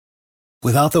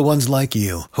Without the ones like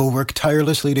you, who work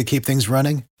tirelessly to keep things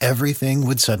running, everything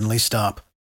would suddenly stop.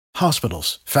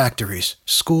 Hospitals, factories,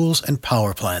 schools, and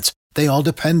power plants, they all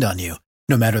depend on you.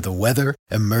 No matter the weather,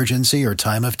 emergency, or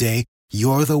time of day,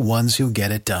 you're the ones who get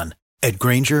it done. At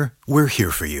Grainger, we're here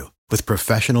for you with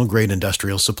professional-grade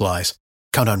industrial supplies.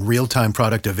 Count on real-time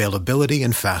product availability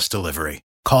and fast delivery.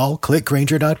 Call,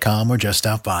 clickgrainger.com, or just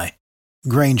stop by.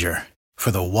 Grainger, for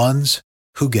the ones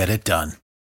who get it done.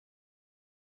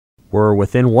 We're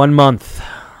within 1 month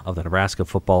of the Nebraska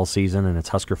football season, and it's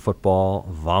Husker football,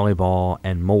 volleyball,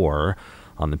 and more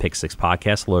on the Pick Six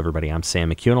podcast. Hello, everybody. I'm Sam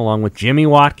McEwen, along with Jimmy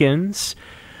Watkins.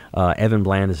 Evan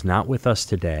Bland is not with us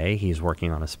today. He's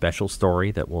working on a special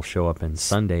story that will show up in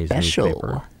Sunday's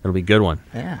newspaper. It'll be a good one.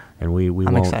 Yeah. And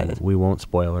I'm excited. We won't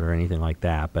spoil it or anything like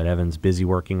that, but Evan's busy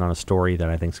working on a story that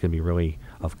I think is going to be really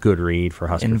a good read for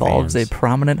Husker Involves fans. a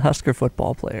prominent Husker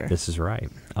football player. This is right.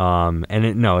 And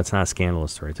it's not a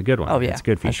scandalous story. It's a good one. Oh, yeah. It's a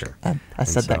good feature. I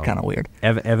said that kind of weird.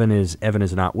 Evan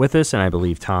is not with us, and I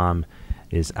believe Tom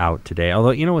is out today.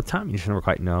 Although, you know, with Tom, you just never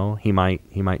quite know. He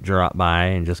might drop by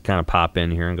and just kind of pop in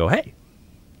here and go, hey,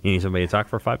 you need somebody to talk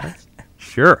for 5 minutes?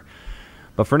 Sure.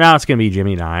 But for now, it's going to be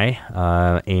Jimmy and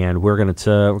I, and we're going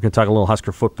to talk a little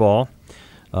Husker football.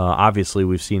 Obviously,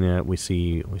 we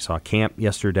saw camp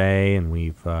yesterday, and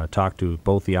we've talked to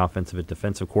both the offensive and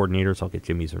defensive coordinators. I'll get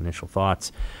Jimmy's initial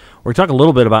thoughts. We're going to talk a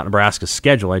little bit about Nebraska's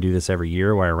schedule. I do this every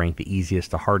year, where I rank the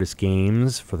easiest to hardest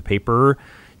games for the paper.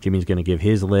 Jimmy's going to give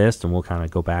his list, and we'll kind of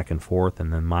go back and forth,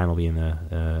 and then mine will be in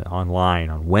the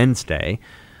online on Wednesday.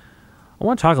 I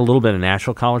want to talk a little bit of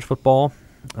national college football.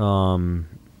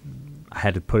 I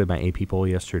had to put in my AP poll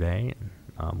yesterday.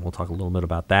 We'll talk a little bit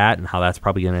about that and how that's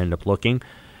probably going to end up looking.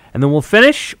 And then we'll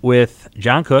finish with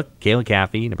John Cook, Kayla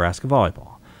Caffey, Nebraska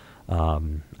volleyball.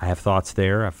 I have thoughts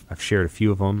there. I've shared a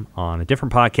few of them on a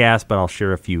different podcast, but I'll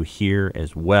share a few here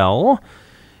as well.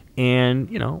 And,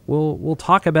 you know, we'll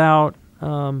talk about,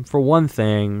 for one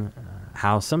thing,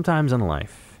 how sometimes in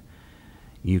life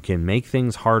you can make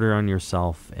things harder on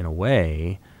yourself in a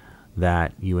way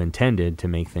that you intended to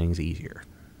make things easier.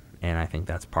 And I think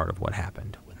that's part of what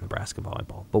happened with Nebraska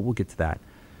volleyball. But we'll get to that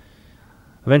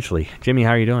eventually. Jimmy,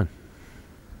 how are you doing?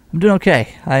 I'm doing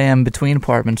okay. I am between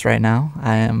apartments right now.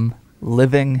 I am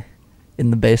living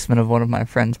in the basement of one of my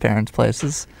friend's parents'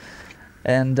 places,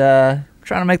 and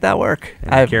trying to make that work.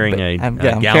 I'm carrying a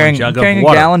gallon jug of water.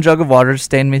 A gallon jug of water to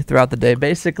sustain me throughout the day.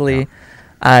 Basically,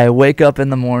 I wake up in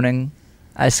the morning,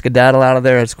 I skedaddle out of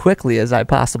there as quickly as I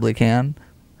possibly can.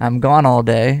 I'm gone all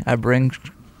day. I bring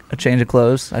a change of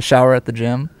clothes. I shower at the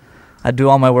gym. I do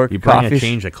all my work. You bring a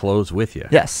change of clothes with you?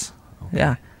 Yes. Okay.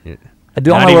 Yeah. I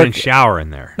do all my work. Not even shower in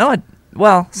there?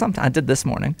 No, sometimes I did this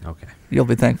morning. Okay. You'll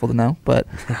be thankful to know. But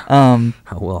I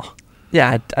will.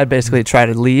 Yeah, I basically try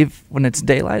to leave when it's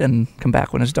daylight and come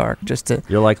back when it's dark.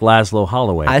 You're like Laszlo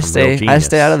Holloway. I stay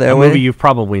out of their way. A movie you've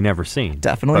probably never seen.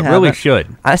 Definitely, but really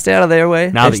should. I stay out of their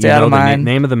way. Now that stay you out know of the mine.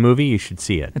 name of the movie, you should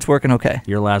see it. It's working okay.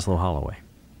 You're Laszlo Holloway.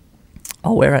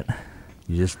 I'll wear it.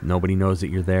 Nobody knows that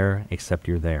you're there except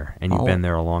you're there, and you've been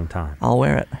there a long time. I'll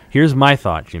wear it. Here's my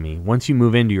thought, Jimmy. Once you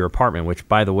move into your apartment, which,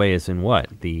 by the way, is in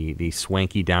what? The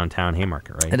swanky downtown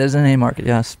Haymarket, right? It is in Haymarket,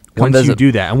 yes. Once you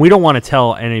do that, and we don't want to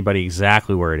tell anybody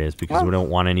exactly where it is because we don't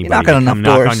want anybody to come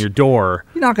knock on your door.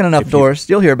 You're knocking enough doors.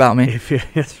 You'll hear about me.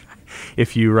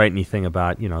 If you write anything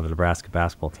about, the Nebraska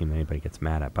basketball team that anybody gets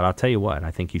mad at. But I'll tell you what,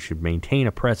 I think you should maintain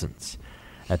a presence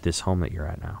at this home that you're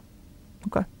at now.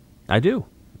 Okay. I do.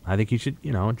 I think you should,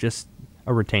 just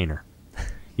a retainer.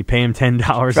 You pay him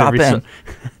 $10 Drop every.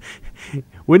 in.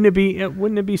 Wouldn't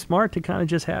it be smart to kind of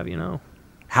just have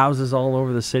houses all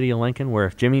over the city of Lincoln where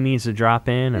if Jimmy needs to drop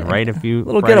in and write a few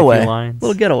lines,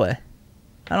 little getaway.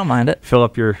 I don't mind it. Fill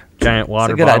up your giant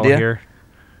water good bottle idea. here.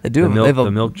 They do.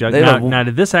 The milk jug. Now,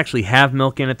 did this actually have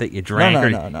milk in it that you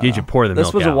drank, no, did you pour the milk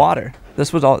out? This was a water.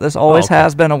 This always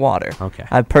has been a water. Okay.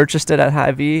 I purchased it at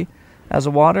Hy-Vee as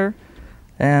a water,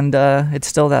 and it's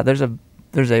still that.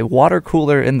 There's a water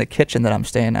cooler in the kitchen that I'm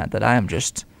staying at that I am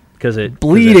just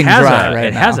bleeding dry right now.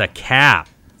 It has a cap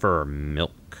for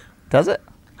milk. Does it?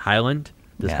 Highland?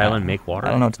 Does Highland make water?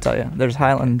 I don't know what to tell you. There's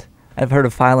Highland. I've heard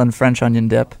of Highland French onion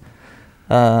dip.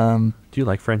 Do you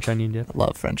like French onion dip? I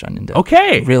love French onion dip.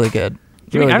 Okay. Really good.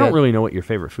 Jimmy, really I don't good. really know what your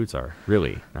favorite foods are,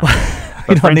 really.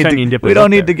 We don't need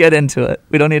to get into it.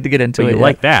 We don't need to get into it. You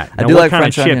like that. Now, I do like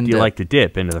French onion dip. What kind of chip do you like to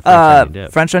dip into the French onion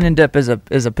dip? French onion dip is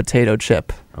a potato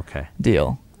chip. Okay.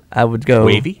 Deal. I would go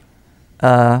wavy.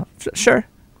 Sure.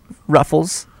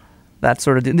 Ruffles, that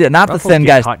sort of deal. Yeah, not Ruffles the thin get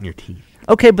guys. Caught in your teeth.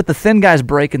 Okay, but the thin guys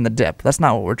break in the dip. That's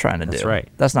not what we're trying to do. That's right.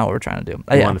 That's not what we're trying to do.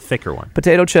 You want a thicker one.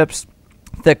 Potato chips,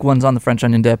 thick ones on the French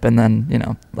onion dip, and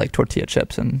then, like tortilla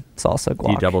chips and salsa, guac,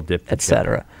 Do you double dip the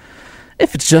etc.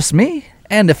 If it's just me,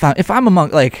 and if I'm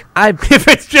among, like, if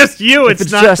it's just you, if it's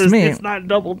it's not just me. It's not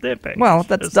double dipping. Well, It's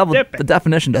that's just double. dipping. The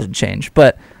definition doesn't change,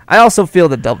 but I also feel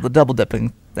that the double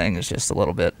dipping thing is just a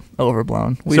little bit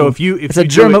overblown. So if you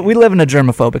we live in a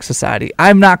germophobic society.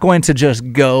 I'm not going to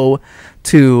just go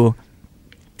to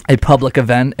a public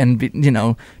event and be,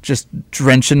 just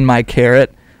drenching my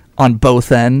carrot on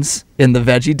both ends in the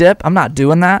veggie dip. I'm not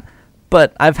doing that.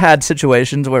 But I've had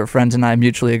situations where friends and I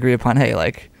mutually agree upon, hey,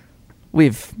 like,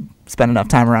 we've spent enough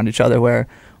time around each other where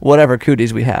whatever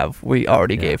cooties we have, we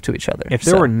already gave to each other. If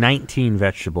there were 19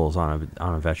 vegetables on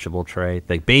a vegetable tray,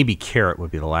 the baby carrot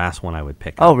would be the last one I would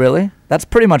pick up. Oh, really? That's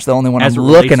pretty much the only one As I'm it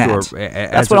looking relates at. to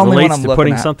That's as what it only one relates I'm to looking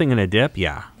putting at. something in a dip,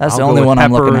 yeah. That's I'll the go only with one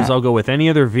I'm looking peppers, at. I'll go with any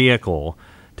other vehicle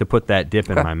to put that dip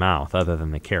in Okay. my mouth other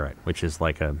than the carrot, which is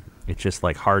it's just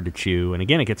like hard to chew, and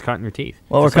again, it gets caught in your teeth.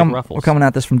 Well, just like Ruffles. we're coming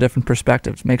at this from different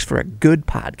perspectives. Makes for a good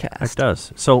podcast. It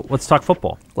does. So let's talk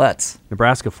football. Let's.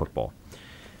 Nebraska football.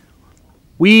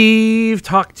 We've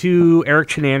talked to Eric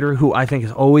Chenander, who I think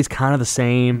is always kind of the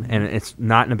same, and it's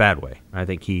not in a bad way. I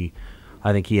think he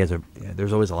has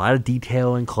there's always a lot of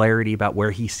detail and clarity about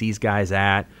where he sees guys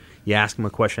at. You ask him a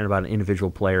question about an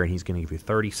individual player, and he's going to give you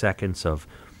 30 seconds of,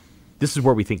 this is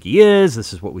where we think he is,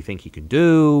 this is what we think he can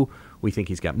do, we think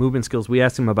he's got movement skills. We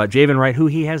asked him about Javen Wright, who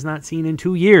he has not seen in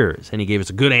 2 years, and he gave us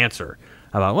a good answer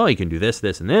about, well, he can do this,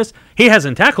 this, and this. He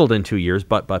hasn't tackled in 2 years,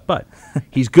 but.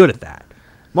 He's good at that.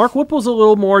 Mark Whipple's a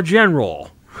little more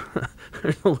general.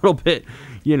 A little bit,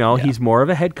 he's more of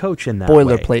a head coach in that way.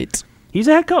 Boilerplate. He's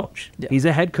a head coach. Yeah. He's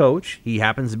a head coach. He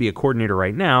happens to be a coordinator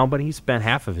right now, but he spent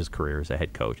half of his career as a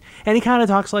head coach. And he kind of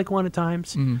talks like one at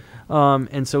times. Mm-hmm.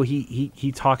 And so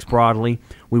he talks broadly.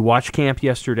 We watched camp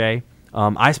yesterday.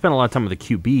 I spent a lot of time with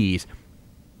the QBs.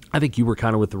 I think you were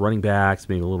kind of with the running backs,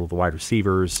 maybe a little with the wide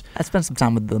receivers. I spent some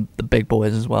time with the big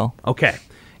boys as well. Okay.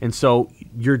 And so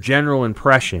your general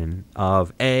impression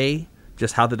of A,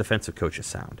 just how the defensive coaches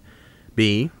sound.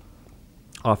 B,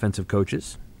 offensive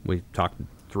coaches. We talked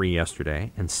 3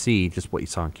 yesterday. And C, just what you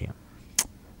saw in camp. All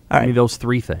right. Give me those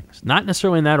 3 things. Not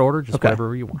necessarily in that order, just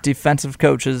whatever you want. Defensive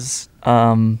coaches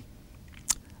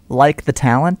like the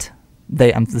talent.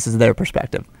 This is their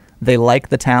perspective. They like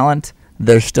the talent.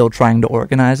 They're still trying to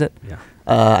organize it. Yeah.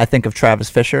 I think of Travis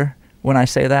Fisher when I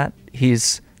say that. He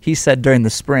said during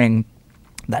the spring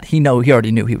that he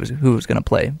already knew who was going to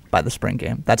play by the spring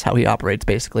game. That's how he operates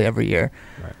basically every year.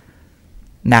 Right.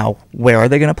 Now, where are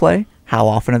they going to play? How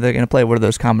often are they going to play? What are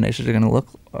those combinations going to look?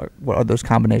 What are those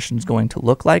combinations going to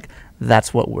look like?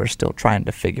 That's what we're still trying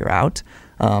to figure out.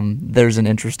 There's an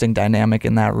interesting dynamic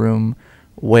in that room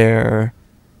where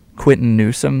Quentin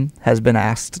Newsome has been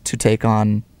asked to take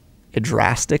on a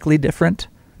drastically different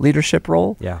leadership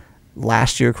role. Yeah.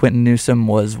 Last year, Quentin Newsome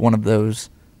was one of those,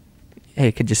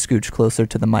 hey, could you scooch closer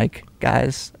to the mic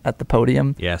guys at the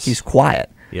podium? Yes. He's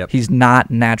quiet. Yep. He's not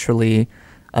naturally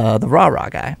the rah-rah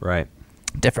guy. Right.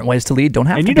 Different ways to lead. Don't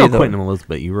have And to you be know the... Quentin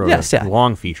Elizabeth. You wrote a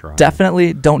long feature on him.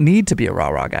 Definitely don't need to be a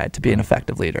rah-rah guy to be an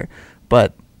effective leader.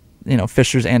 But,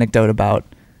 Fisher's anecdote about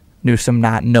Newsome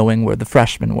not knowing where the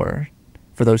freshmen were.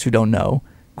 For those who don't know,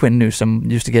 Quentin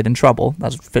Newsome used to get in trouble.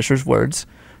 That's Fisher's words.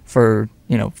 For,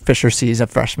 Fisher sees a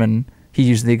freshman. He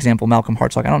used the example Malcolm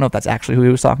Hartzog. I don't know if that's actually who he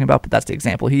was talking about, but that's the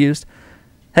example he used.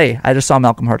 Hey, I just saw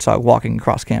Malcolm Hartzog walking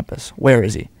across campus. Where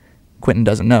is he? Quentin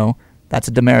doesn't know. That's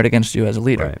a demerit against you as a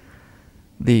leader. Right.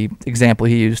 The example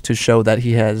he used to show that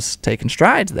he has taken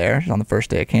strides there on the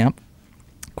first day of camp,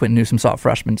 Quentin Newsome saw a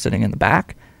freshman sitting in the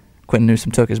back. Quentin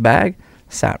Newsome took his bag,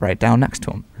 sat right down next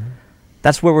to him. Mm-hmm.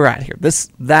 That's where we're at here.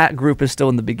 That group is still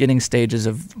in the beginning stages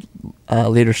of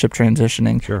leadership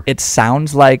transitioning. Sure. It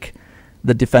sounds like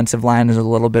the defensive line is a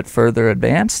little bit further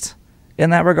advanced in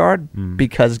that regard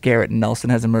because Garrett Nelson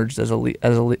has emerged as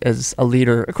a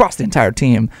leader across the entire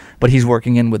team, but he's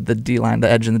working in with the D-line.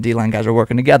 The edge and the D-line guys are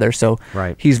working together, so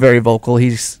right. He's very vocal.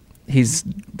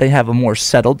 They have a more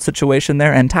settled situation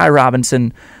there, and Ty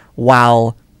Robinson,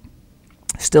 while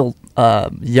still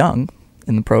young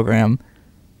in the program,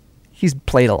 he's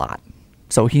played a lot,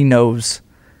 so he knows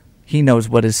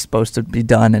what is supposed to be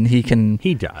done, and he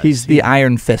does. He's the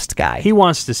iron fist guy. He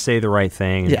wants to say the right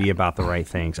thing and be about the right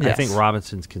things. Yes. I think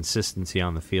Robinson's consistency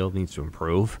on the field needs to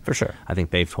improve. For sure. I think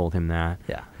they've told him that.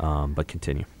 Yeah. But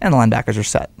continue. And the linebackers are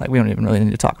set. Like, we don't even really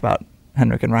need to talk about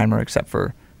Henrik and Reimer except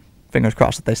for fingers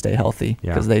crossed that they stay healthy.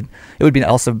 Because it would be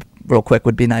also, real quick,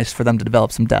 would be nice for them to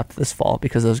develop some depth this fall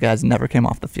because those guys never came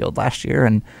off the field last year,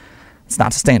 and it's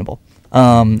not sustainable.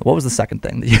 What was the second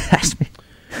thing that you asked me?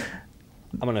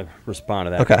 I'm going to respond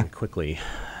to that really quickly.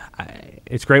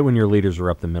 it's great when your leaders are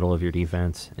up the middle of your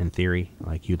defense. In theory,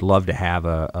 like you'd love to have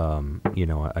a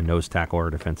nose tackle or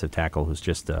a defensive tackle who's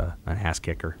just an ass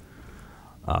kicker,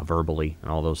 verbally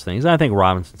and all those things. And I think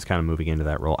Robinson's kind of moving into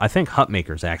that role. I think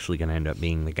Hutmaker's actually going to end up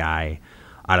being the guy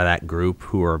out of that group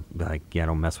who are like, yeah,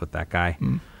 don't mess with that guy.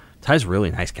 Ty's a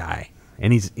really nice guy,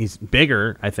 and he's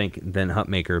bigger, I think, than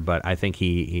Hutmaker. But I think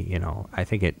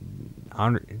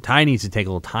Ty needs to take a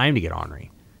little time to get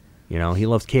ornery. You know, he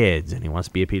loves kids and he wants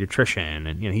to be a pediatrician,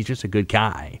 and he's just a good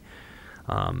guy.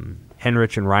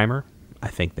 Henrich and Reimer, I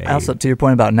think they. Also, to your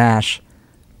point about Nash,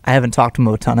 I haven't talked to him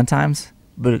a ton of times,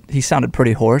 but he sounded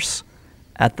pretty hoarse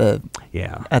at the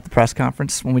press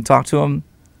conference when we talked to him,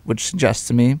 which suggests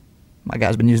to me my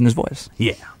guy's been using his voice.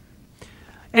 Yeah.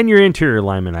 And your interior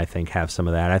linemen, I think, have some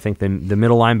of that. I think the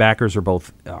middle linebackers are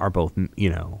both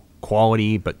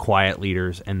quality but quiet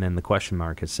leaders, and then the question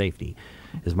mark is safety.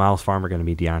 Is Miles Farmer going to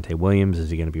be Deontay Williams? Is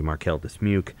he going to be Markel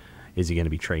Dismuke? Is he going to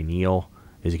be Trey Neal?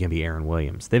 Is he going to be Aaron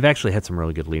Williams? They've actually had some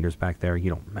really good leaders back there. You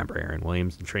don't remember Aaron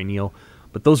Williams and Trey Neal,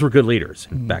 but those were good leaders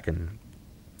back in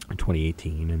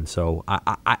 2018. And so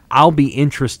I'll be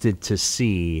interested to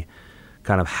see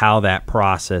kind of how that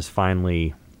process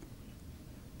finally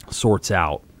sorts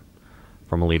out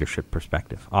from a leadership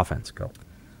perspective. Offense, go.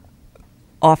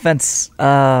 Offense,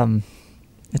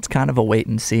 it's kind of a wait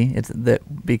and see. It's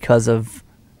that because of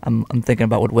I'm thinking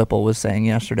about what Whipple was saying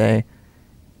yesterday.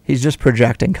 He's just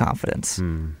projecting confidence.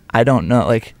 I don't know.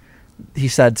 Like he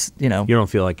said, you don't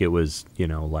feel like it was,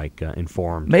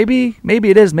 informed. Maybe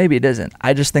it is. Maybe it isn't.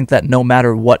 I just think that no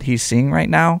matter what he's seeing right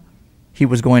now, he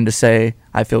was going to say,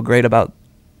 "I feel great about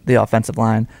the offensive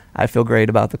line. I feel great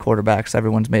about the quarterbacks.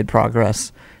 Everyone's made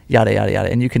progress. Yada yada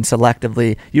yada." And you can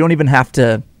selectively. You don't even have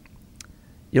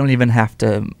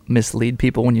to mislead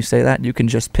people when you say that. You can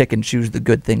just pick and choose the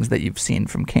good things that you've seen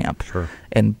from camp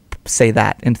and say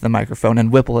that into the microphone.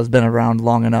 And Whipple has been around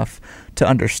long enough to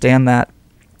understand that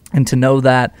and to know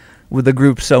that with a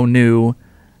group so new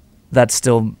that's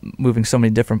still moving so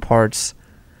many different parts,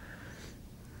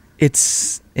 it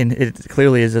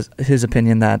clearly is his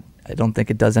opinion that I don't think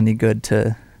it does any good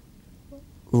to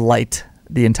light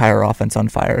the entire offense on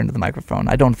fire into the microphone.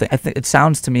 I think it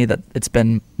sounds to me that it's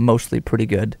been mostly pretty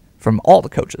good from all the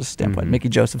coaches' standpoint. Mickey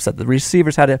Joseph said the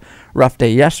receivers had a rough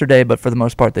day yesterday, but for the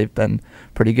most part they've been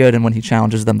pretty good, and when he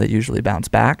challenges them they usually bounce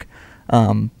back.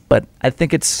 But I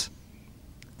think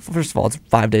first of all, it's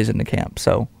 5 days into camp,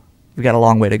 so we've got a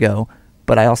long way to go.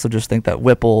 But I also just think that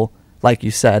Whipple, like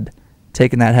you said,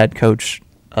 taking that head coach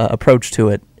approach to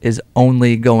it is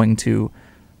only going to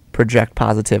project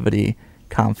positivity,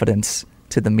 confidence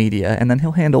to the media, and then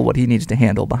he'll handle what he needs to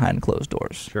handle behind closed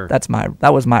doors. Sure.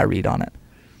 That was my read on it.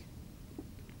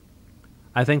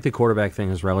 I think the quarterback thing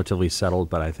is relatively settled,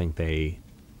 but I think they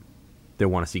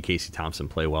want to see Casey Thompson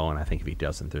play well, and I think if he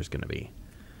doesn't, there's going to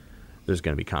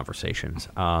be conversations.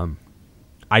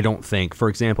 I don't think, for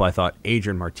example, I thought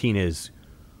Adrian Martinez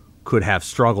could have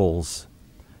struggles,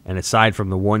 and aside from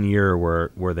the 1 year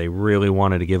where they really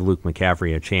wanted to give Luke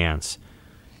McCaffrey a chance,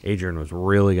 Adrian was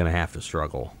really going to have to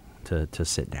struggle to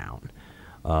sit down.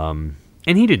 And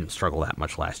he didn't struggle that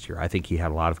much last year. I think he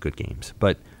had a lot of good games.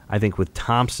 But I think with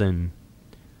Thompson,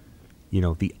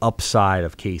 the upside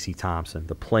of Casey Thompson,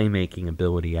 the playmaking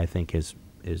ability, I think is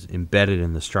embedded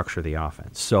in the structure of the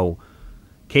offense. So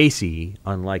Casey,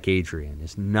 unlike Adrian,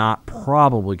 is not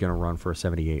probably going to run for a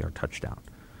 78-yard touchdown.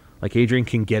 Like Adrian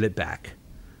can get it back,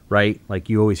 right? Like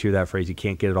you always hear that phrase, you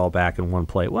can't get it all back in one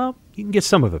play. Well, you can get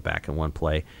some of it back in one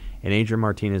play. And Adrian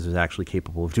Martinez is actually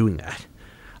capable of doing that.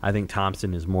 I think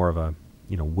Thompson is more of a,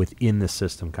 within the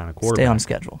system kind of quarterback. Stay on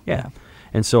schedule. Yeah.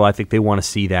 And so I think they want to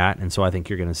see that. And so I think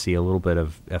you're going to see a little bit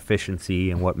of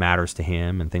efficiency and what matters to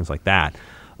him and things like that.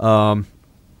 I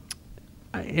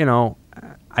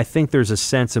think there's a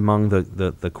sense among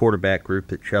the quarterback group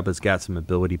that Chuba's got some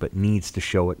ability but needs to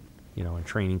show it, in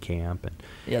training camp.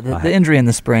 And the injury in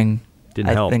the spring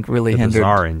didn't help. I think really the hindered.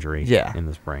 Bizarre injury in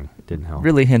the spring didn't help.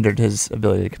 Really hindered his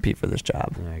ability to compete for this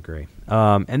job. Yeah, I agree.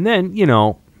 And then,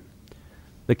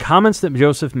 the comments that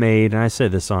Joseph made, and I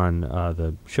said this on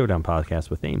the Showdown podcast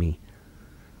with Amy,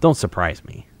 don't surprise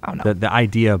me. Oh, no. The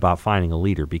idea about finding a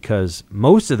leader, because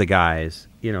most of the guys,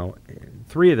 3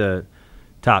 of the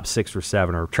top 6 or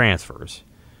 7 are transfers.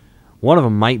 One of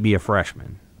them might be a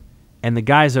freshman. And the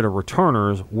guys that are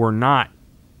returners were not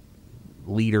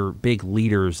big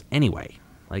leaders anyway.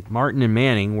 Like Martin and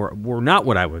Manning were not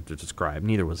what I would describe.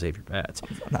 Neither was Xavier Betts.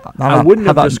 I wouldn't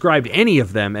have described any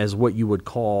of them as what you would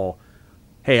call,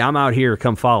 hey, I'm out here,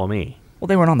 come follow me. Well,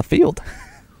 they weren't on the field.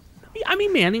 I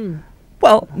mean, Manning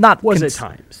was at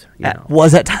times.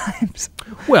 Was at times.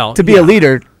 Well, to be a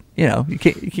leader,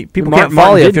 people can't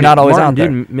follow you if you're not always Martin out there.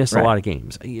 didn't miss Right. a lot of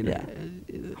games.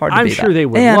 Hard to I'm beat sure that. they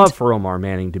would And- love for Omar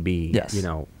Manning to be, Yes.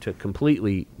 to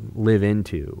completely live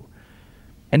into.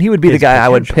 And he would be the his guy I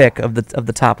would potential. pick of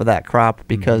the top of that crop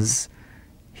because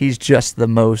he's just the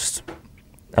most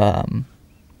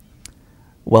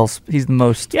he's the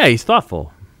most. Yeah, he's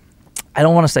thoughtful. I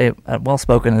don't want to say well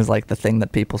spoken is like the thing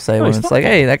that people say No, when he's it's like,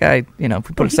 thoughtful. hey, that guy,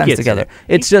 put his he sense gets together. it.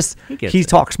 It's He just gets he it.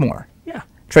 talks more. Yeah.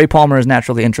 Trey Palmer is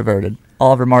naturally introverted.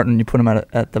 Oliver Martin, you put him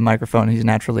at the microphone, he's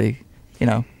naturally,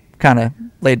 kind of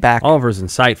laid back. Oliver's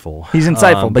insightful. He's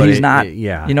insightful, but he's not.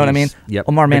 Yeah, You know what I mean? he's- Yep.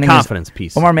 Omar Manning. The confidence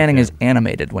piece. Omar Manning yeah. is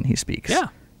animated when he speaks. Yeah.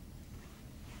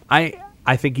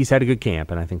 I think he's had a good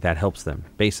camp, and I think that helps them.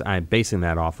 I'm basing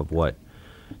that off of what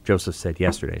Joseph said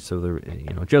yesterday. So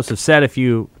Joseph said a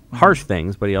few harsh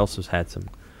things, but he also had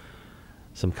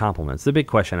some compliments. The big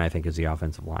question, I think, is the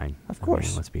offensive line. Of course. I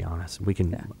mean, let's be honest. We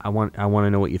can. Yeah. I want to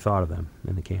know what you thought of them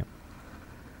in the camp.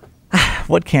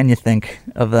 What can you think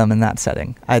of them in that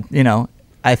setting?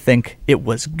 I think it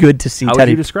was good to see How would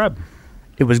Teddy. you describe them?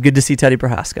 It was good to see Teddy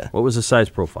Prohaska. What was the size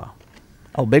profile?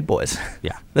 Oh, big boys.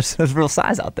 Yeah. There's real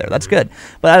size out there. That's good.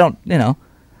 But I don't,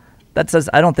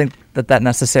 I don't think that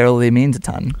necessarily means a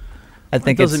ton. I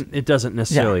think It doesn't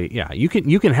necessarily. Yeah. You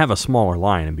can have a smaller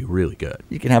line and be really good.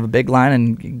 you can have a big line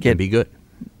and get Be good.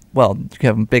 well. You can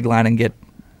have a big line and get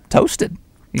toasted.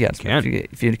 Yes, can.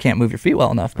 if you can't move your feet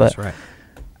well enough. But That's right.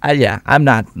 I'm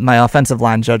not. My offensive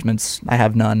line judgments, I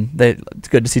have none. It's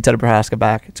good to see Teddy Prohaska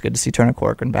back. It's good to see Turner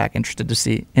Corcoran back.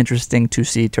 Interesting to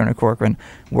see Turner Corcoran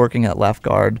working at left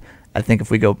guard. I think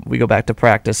if we go back to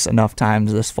practice enough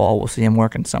times this fall, we'll see him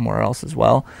working somewhere else as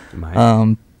well.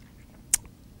 Might.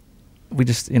 We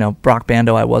just, Brock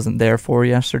Bando, I wasn't there for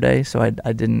yesterday, so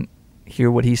I didn't hear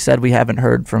what he said. We haven't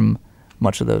heard from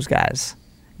much of those guys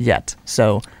yet.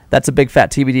 So that's a big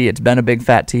fat TBD. It's been a big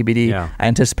fat TBD. Yeah. I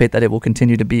anticipate that it will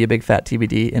continue to be a big fat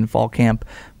TBD in fall camp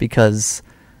because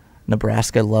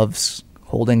Nebraska loves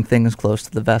holding things close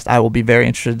to the vest. I will be very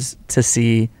interested to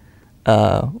see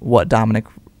what Donovan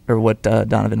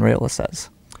Rayola says,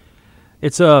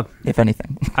 if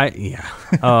anything.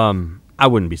 I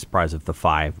wouldn't be surprised if the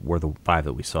five were the five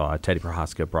that we saw: Teddy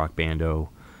Prohaska, Brock Bando,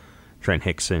 Trent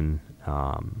Hickson,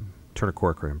 Turner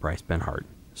Corcoran, and Bryce Benhart.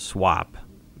 Swap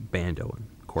Bando and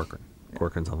Corcoran.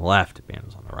 Corcoran's on the left,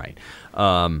 Bando's on the right.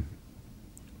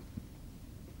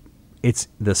 It's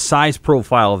the size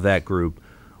profile of that group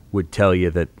would tell you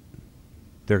that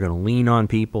they're going to lean on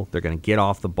people. They're going to get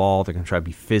off the ball. They're going to try to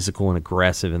be physical and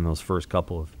aggressive in those first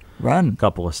couple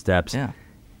of steps. Yeah.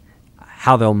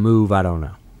 How they'll move, I don't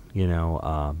know.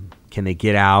 Can they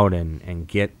get out and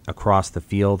get across the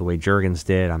field the way Juergens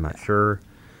did? I'm not sure.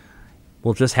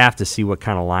 We'll just have to see what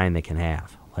kind of line they can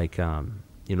have.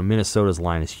 Minnesota's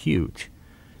line is huge.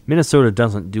 Minnesota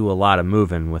doesn't do a lot of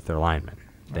moving with their linemen.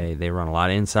 They run a lot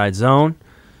of inside zone,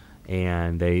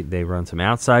 and they run some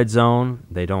outside zone.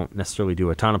 They don't necessarily do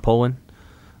a ton of pulling.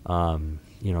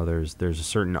 There's a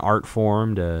certain art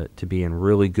form to being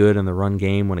really good in the run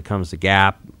game when it comes to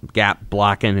gap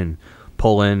blocking and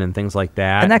pulling and things like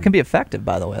that. And that can be effective,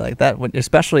 by the way, like that,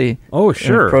 especially Oh,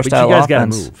 sure. in a pro But style you guys got to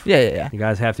offense. move. Yeah. You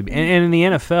guys have to be. And in the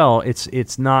NFL,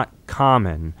 it's not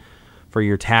common for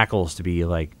your tackles to be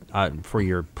like, for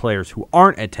your players who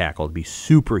aren't at tackle to be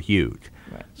super huge.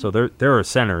 Right. So there are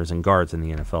centers and guards in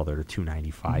the NFL that are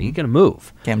 295. You got to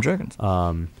move. Cam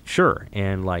Juergens. Sure.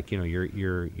 And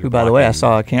you're Who, by the way, I blocking-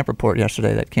 saw a camp report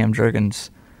yesterday that Cam Juergens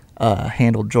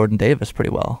handled Jordan Davis pretty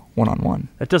well one-on-one.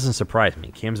 That doesn't surprise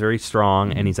me. Cam's very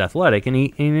strong, and he's athletic, and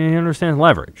he understands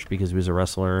leverage because he was a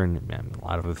wrestler and a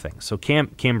lot of other things. So Cam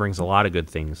brings a lot of good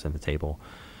things to the table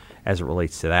as it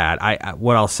relates to that.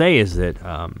 What I'll say is that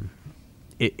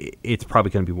it's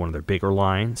probably going to be one of their bigger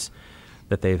lines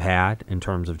that they've had in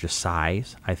terms of just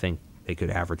size. I think they could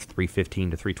average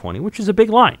 315 to 320, which is a big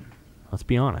line. Let's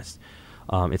be honest.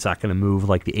 It's not going to move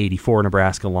like the 84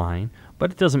 Nebraska line,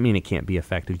 but it doesn't mean it can't be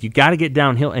effective. You got to get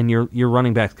downhill, and your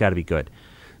running back's got to be good.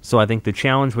 So I think the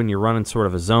challenge when you're running sort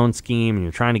of a zone scheme and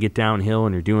you're trying to get downhill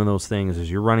and you're doing those things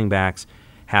is your running backs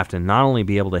have to not only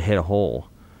be able to hit a hole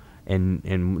and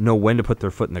know when to put their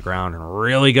foot in the ground and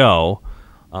really go,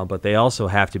 but they also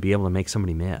have to be able to make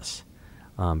somebody miss.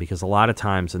 Because a lot of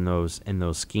times in those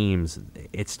schemes,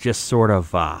 it's just sort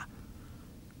of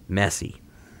messy.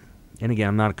 And again,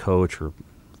 I'm not a coach or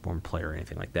former player or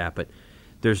anything like that, but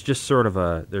there's just sort of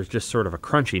a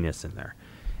crunchiness in there,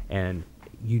 and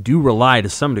you do rely to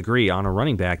some degree on a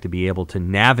running back to be able to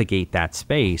navigate that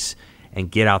space and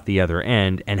get out the other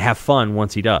end and have fun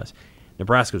once he does.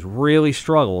 Nebraska's really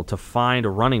struggled to find a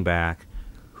running back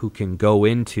who can go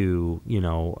into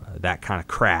that kind of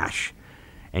crash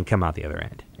and come out the other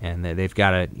end. And they've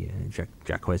got a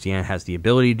Jacquezian has the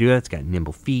ability to do that. It's got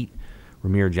nimble feet.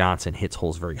 Ramir Johnson hits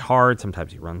holes very hard.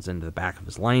 Sometimes he runs into the back of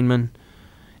his lineman.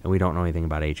 And we don't know anything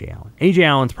about A.J. Allen. A.J.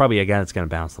 Allen's probably a guy that's going to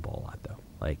bounce the ball a lot, though.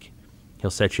 Like,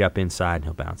 he'll set you up inside and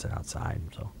he'll bounce it outside.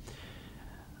 So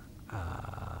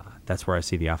that's where I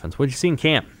see the offense. What did you see in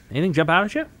camp? Anything jump out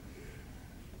at you?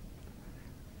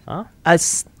 Huh?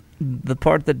 The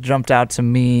part that jumped out to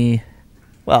me,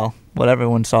 well, what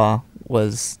everyone saw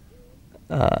was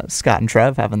Scott and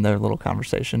Trev having their little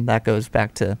conversation. That goes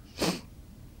back to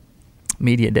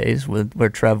media days where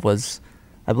Trev was,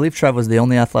 I believe Trev was the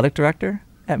only athletic director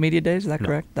at media days. Is that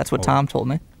correct? That's what Tom told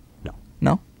me. No.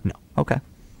 No? No. Okay.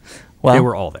 Well, they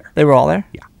were all there. They were all there?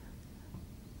 Yeah.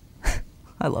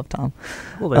 I love Tom.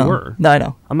 Well, they were. No, I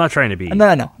know. I'm not trying to be. No,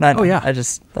 I know. Oh, yeah.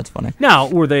 That's funny. Now,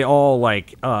 were they all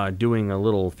like doing a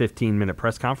little 15-minute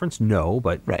press conference? No,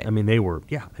 but right. I mean, they were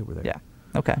there. Yeah.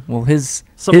 Okay. Well,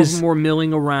 some of them were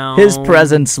milling around. His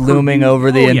presence looming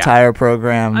over the entire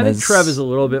program. I think Trev is a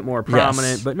little bit more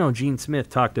prominent, yes. but no, Gene Smith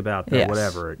talked about that. Yes.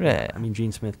 Whatever. Yeah. I mean,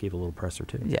 Gene Smith gave a little presser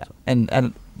too. Yeah. So.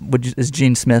 And would you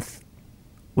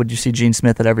see Gene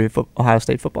Smith at every Ohio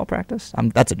State football practice?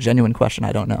 That's a genuine question.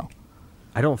 I don't know.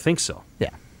 I don't think so.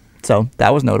 Yeah. So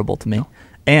that was notable to me. No.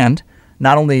 And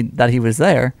not only that he was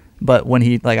there, but when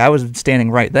I was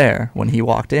standing right there when he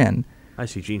walked in. I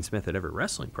see Gene Smith at every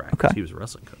wrestling practice. Okay. He was a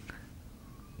wrestling coach.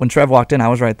 When Trev walked in, I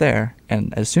was right there.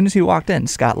 And as soon as he walked in,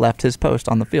 Scott left his post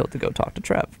on the field to go talk to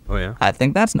Trev. Oh, yeah? I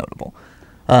think that's notable.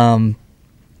 I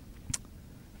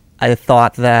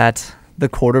thought that the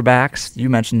quarterbacks, you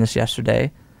mentioned this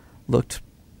yesterday, looked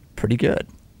pretty good,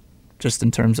 just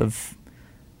in terms of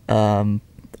arm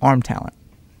talent.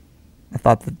 I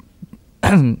thought that,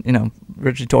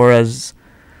 Richie Torres,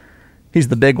 he's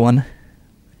the big one.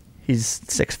 He's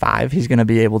 6'5". He's going to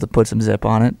be able to put some zip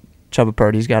on it. Chubba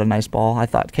Purdy's got a nice ball. I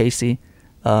thought Casey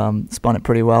spun it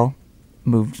pretty well,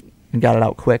 moved and got it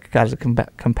out quick, got a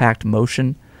compact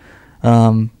motion.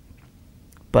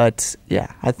 But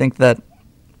yeah, I think that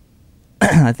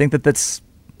that's,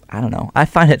 I don't know. I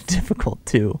find it difficult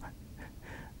to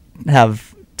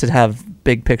have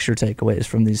big picture takeaways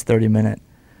from these 30-minute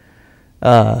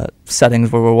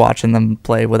settings where we're watching them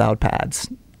play without pads.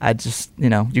 I just,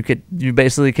 you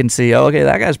basically can see, oh, okay,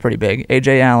 that guy's pretty big.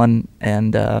 A.J. Allen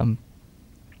and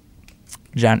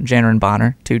Janner and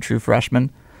Bonner, two true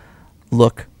freshmen,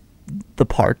 look the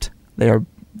part.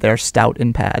 They're stout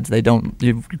in pads.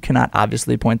 You cannot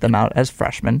obviously point them out as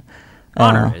freshmen.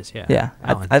 Bonner is, yeah. Yeah,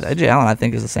 A.J. Allen, I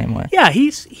think, is the same way. Yeah,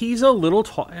 he's a little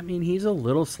tall. I mean, he's a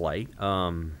little slight.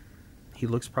 He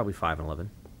looks probably 5'11",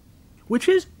 which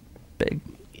is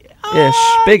big-ish.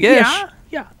 Big-ish.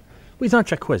 Yeah. Well, he's not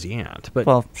Jacquezian, but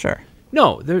well, sure.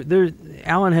 No,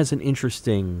 Allen has an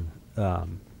interesting.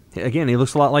 Again, he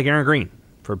looks a lot like Aaron Green.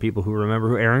 For people who remember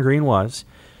who Aaron Green was,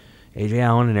 A.J.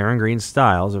 Allen and Aaron Green's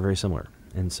styles are very similar,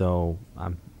 and so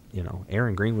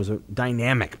Aaron Green was a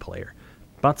dynamic player,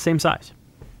 about the same size,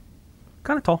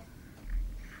 kind of tall,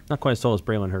 not quite as tall as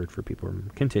Braylon Hurd. For people who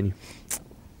continue.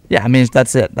 Yeah, I mean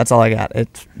that's it. That's all I got.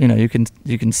 It's you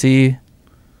can see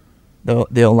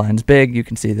the O line's big. You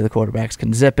can see that the quarterbacks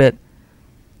can zip it,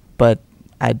 but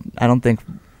I don't think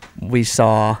we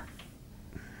saw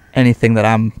anything that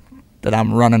I'm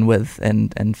running with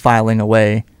and filing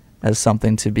away as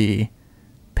something to be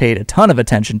paid a ton of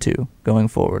attention to going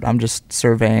forward. I'm just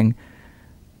surveying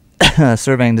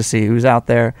to see who's out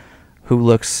there, who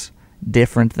looks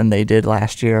different than they did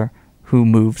last year, who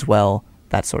moves well,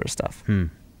 that sort of stuff. A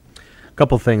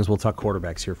couple things. We'll talk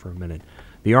quarterbacks here for a minute.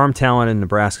 The arm talent in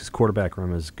Nebraska's quarterback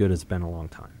room is as good as it's been in a long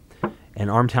time. And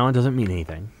arm talent doesn't mean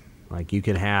anything. Like you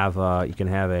can have a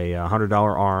 $100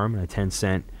 arm and a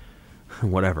 10-cent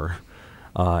whatever,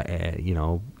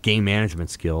 game management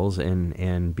skills and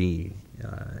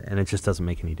it just doesn't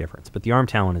make any difference. But the arm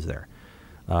talent is there.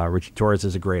 Richie Torres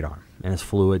is a great arm and it's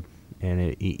fluid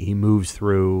and he moves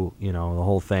through the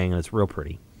whole thing and it's real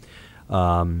pretty.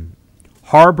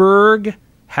 Harburg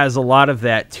has a lot of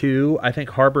that too. I think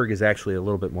Harburg is actually a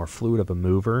little bit more fluid of a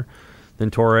mover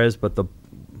than Torres, but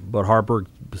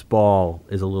Harburg's ball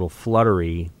is a little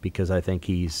fluttery because I think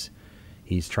he's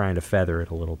trying to feather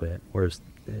it a little bit, whereas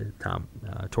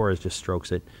Torres just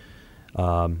strokes it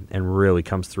and really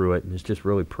comes through it, and it's just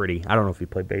really pretty. I don't know if he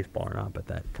played baseball or not, but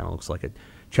that kind of looks like it.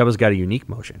 Chubba's got a unique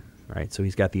motion, right? So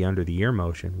he's got the under-the-ear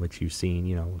motion, which you've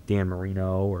seen, Dan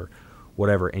Marino or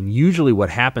whatever. And usually what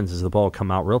happens is the ball will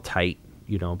come out real tight,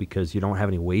 because you don't have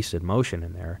any wasted motion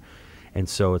in there. And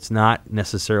so it's not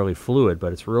necessarily fluid,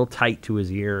 but it's real tight to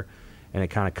his ear, and it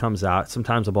kind of comes out.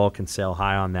 Sometimes the ball can sail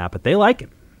high on that, but they like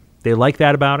him. They like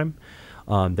that about him.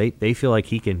 They feel like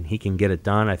he can get it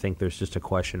done. I think there's just a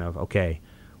question of, okay,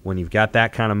 when you've got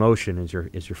that kind of motion, is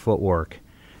your footwork,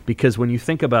 because when you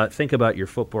think about your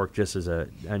footwork just as a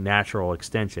natural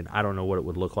extension, I don't know what it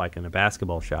would look like in a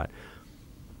basketball shot,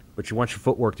 but you want your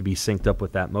footwork to be synced up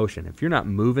with that motion. If you're not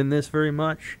moving this very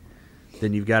much,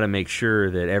 then you've got to make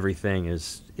sure that everything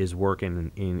is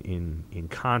working in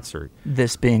concert.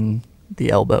 This being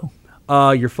the elbow.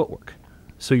 Your footwork.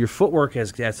 So your footwork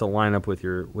has to line up with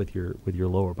your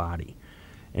lower body.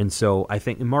 And so I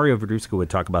think Mario Verduzco would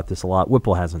talk about this a lot.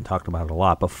 Whipple hasn't talked about it a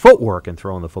lot, but footwork and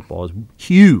throwing the football is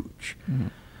huge. Mm-hmm.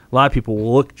 A lot of people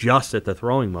will look just at the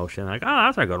throwing motion, like, oh,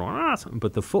 that's a good one, awesome.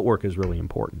 But the footwork is really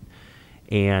important.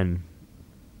 And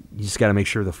you just got to make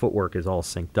sure the footwork is all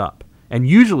synced up. And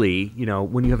usually,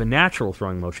 when you have a natural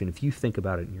throwing motion, if you think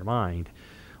about it in your mind,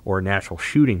 or a natural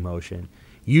shooting motion,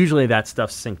 usually that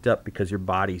stuff's synced up because your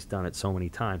body's done it so many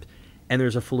times. And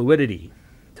there's a fluidity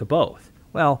to both.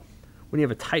 Well, when you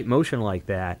have a tight motion like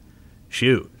that,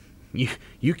 shoot,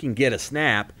 you can get a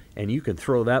snap and you can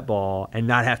throw that ball and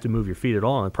not have to move your feet at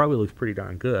all. And it probably looks pretty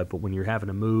darn good. But when you're having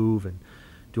to move and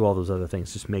do all those other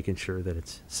things, just making sure that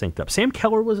it's synced up. Sam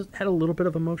Keller had a little bit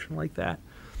of a motion like that.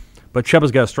 But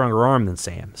Chubba's got a stronger arm than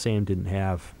Sam. Sam didn't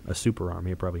have a super arm.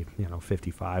 He had probably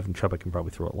 55, and Chubba can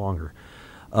probably throw it longer.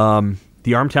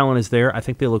 The arm talent is there. I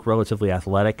think they look relatively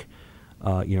athletic.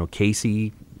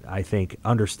 Casey, I think,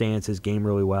 understands his game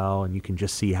really well, and you can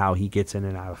just see how he gets in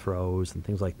and out of throws and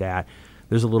things like that.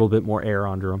 There's a little bit more air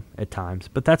under him at times,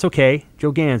 but that's okay.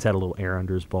 Joe Gans had a little air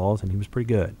under his balls, and he was pretty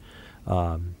good.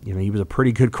 He was a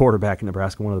pretty good quarterback in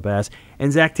Nebraska, one of the best.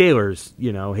 And Zach Taylor's,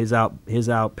 his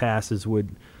out passes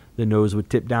the nose would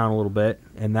tip down a little bit,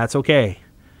 and that's okay.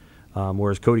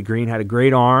 Whereas Cody Green had a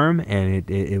great arm, and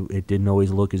it didn't always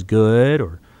look as good.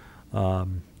 Or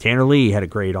Tanner Lee had a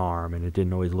great arm, and it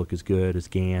didn't always look as good as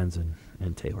Gans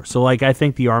and Taylor. So, I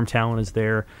think the arm talent is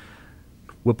there.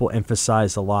 Whipple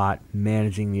emphasized a lot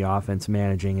managing the offense,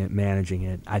 managing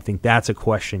it. I think that's a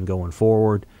question going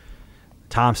forward.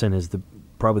 Thompson is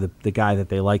probably the guy that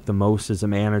they like the most as a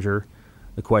manager.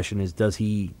 The question is,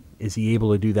 is he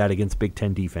able to do that against Big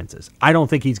Ten defenses? I don't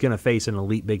think he's going to face an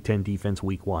elite Big Ten defense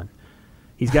week one.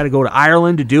 He's got to go to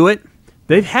Ireland to do it.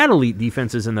 They've had elite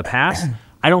defenses in the past.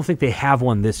 I don't think they have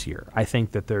one this year. I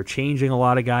think that they're changing a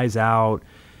lot of guys out,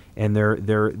 and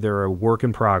they're a work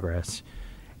in progress.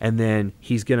 And then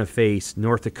he's going to face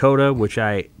North Dakota,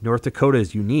 North Dakota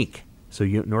is unique. So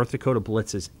North Dakota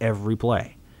blitzes every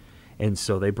play. And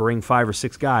so they bring 5 or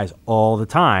 6 guys all the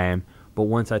time. But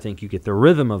once I think you get the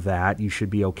rhythm of that, you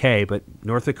should be okay. But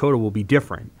North Dakota will be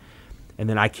different. And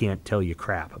then I can't tell you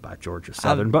crap about Georgia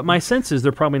Southern. But my sense is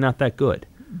they're probably not that good.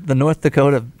 The North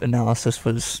Dakota analysis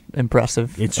was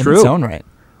impressive it's in true. Its own right.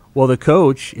 Well, the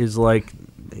coach is like,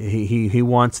 he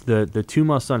wants the 2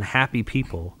 most unhappy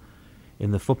people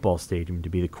in the football stadium to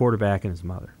be the quarterback and his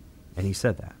mother. And he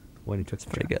said that when he took the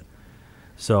job. Pretty good.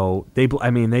 So they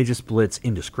just blitz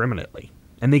indiscriminately.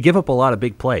 And they give up a lot of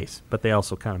big plays, but they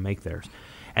also kind of make theirs.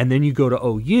 And then you go to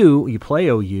OU, you play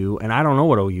OU, and I don't know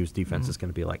what OU's defense is going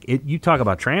to be like. You talk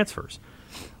about transfers.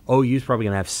 OU's probably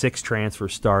going to have 6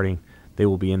 transfers starting. They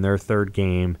will be in their 3rd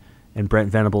game. And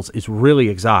Brent Venables is really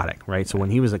exotic, right? So when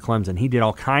he was at Clemson, he did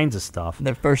all kinds of stuff.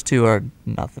 Their first 2 are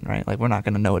nothing, right? We're not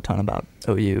going to know a ton about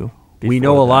OU. We'll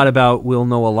know a lot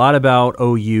about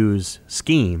OU's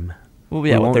scheme. Well,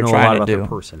 yeah, what they're trying to do. Their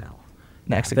personnel.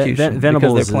 Execution.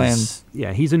 Venables because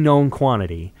he's a known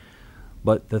quantity.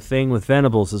 But the thing with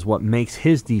Venables is what makes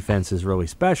his defenses really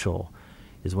special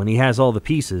is when he has all the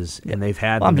pieces and they've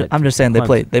had. Well, I'm just saying they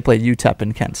play UTEP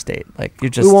and Kent State. We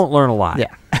won't learn a lot.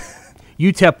 Yeah.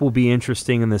 UTEP will be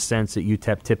interesting in the sense that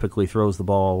UTEP typically throws the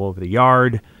ball all over the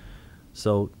yard.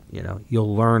 So,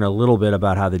 you'll learn a little bit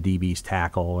about how the DBs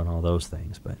tackle and all those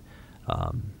things.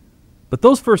 But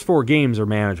those first 4 games are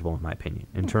manageable, in my opinion,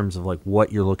 in terms of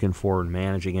what you're looking for and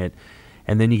managing it.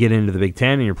 And then you get into the Big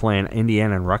Ten and you're playing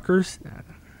Indiana and Rutgers.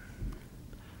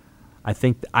 I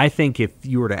think if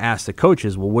you were to ask the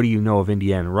coaches, well, what do you know of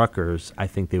Indiana and Rutgers? I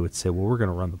think they would say, well, we're going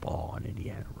to run the ball on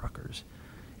Indiana and Rutgers.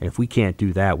 And if we can't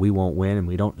do that, we won't win, and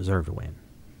we don't deserve to win.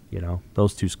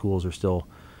 Those 2 schools are still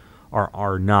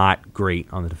are not great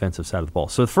on the defensive side of the ball.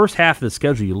 So the first half of the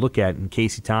schedule you look at, and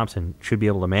Casey Thompson should be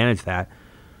able to manage that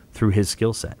through his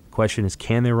skill set. Question is,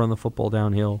 can they run the football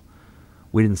downhill?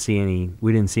 We didn't see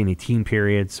any team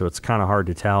periods, so it's kind of hard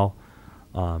to tell.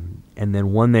 And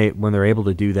then when they're able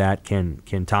to do that,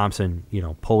 can Thompson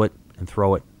pull it and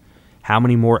throw it? How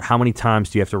many times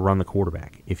do you have to run the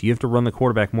quarterback? If you have to run the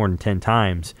quarterback more than 10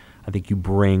 times, I think you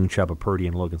bring Chubba Purdy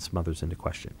and Logan Smothers into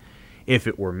question. If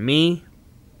it were me,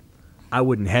 I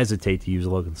wouldn't hesitate to use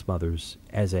Logan Smothers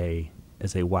as a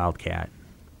wildcat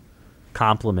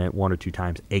compliment 1 or 2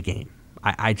 times a game.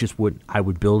 I just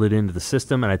would build it into the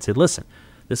system, and I'd say, listen,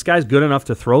 this guy's good enough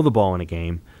to throw the ball in a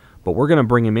game, but we're going to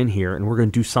bring him in here, and we're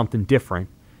going to do something different,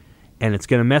 and it's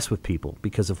going to mess with people,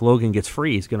 because if Logan gets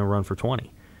free, he's going to run for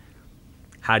 20.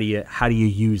 How do you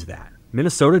use that?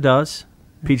 Minnesota does.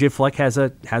 PJ Fleck has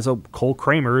a Cole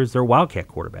Kramer as their Wildcat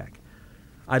quarterback.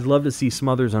 I'd love to see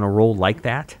Smothers in a role like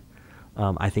that.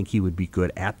 I think he would be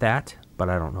good at that, but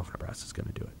I don't know if Nebraska's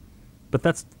going to do it. But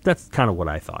that's kind of what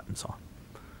I thought and saw.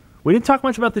 We didn't talk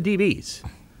much about the DBs.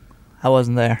 I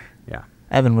wasn't there. Yeah.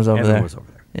 Evan was over there. Evan was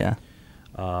over there. Yeah.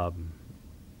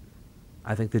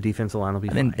 I think the defensive line will be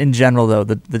fine. In general, though,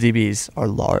 the DBs are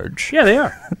large. Yeah, they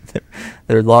are.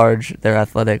 They're large. They're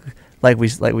athletic. Like we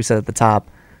said at the top,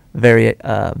 very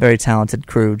talented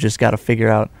crew. Just got to figure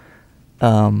out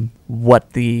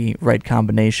what the right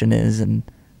combination is, and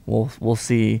we'll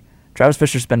see. Travis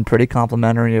Fisher's been pretty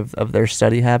complimentary of their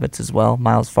study habits as well.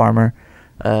 Miles Farmer,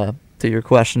 to your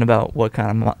question about what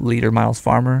kind of leader Miles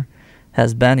Farmer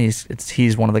has been,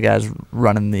 he's one of the guys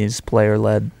running these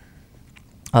player-led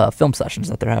film sessions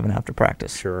that they're having after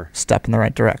practice. Sure. Step in the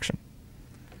right direction.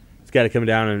 It's got to come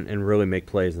down and really make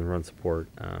plays and run support.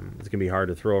 It's going to be hard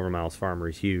to throw over Miles Farmer.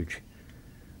 He's huge.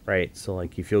 Right? So,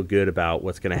 you feel good about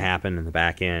what's going to happen in the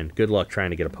back end. Good luck trying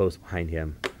to get a post behind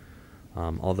him.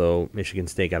 Although Michigan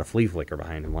State got a flea flicker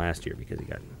behind him last year because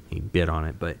he bit on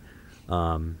it. But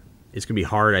it's going to be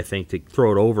hard, I think, to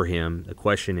throw it over him. The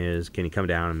question is, can he come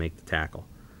down and make the tackle?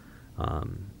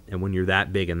 And when you're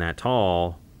that big and that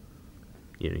tall,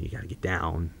 you got to get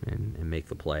down and make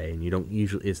the play. And you don't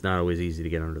usually. It's not always easy to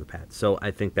get under the pads. So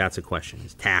I think that's a question: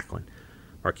 is tackling.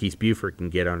 Marquise Buford can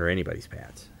get under anybody's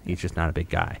pads. He's just not a big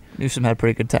guy. Newsome had a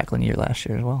pretty good tackling year last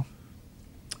year as well.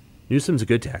 Newsome's a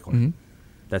good tackler. Mm-hmm.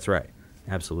 That's right.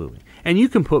 Absolutely. And you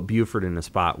can put Buford in a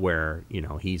spot where,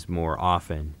 he's more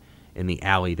often in the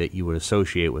alley that you would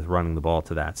associate with running the ball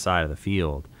to that side of the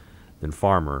field than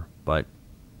Farmer. But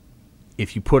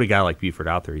if you put a guy like Buford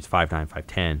out there, he's 5'9",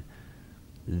 5'10",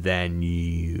 then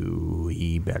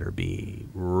he better be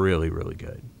really, really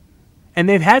good. And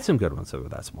they've had some good ones that were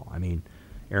that small. I mean,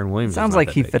 Aaron Williams sounds like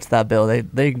he fits that bill.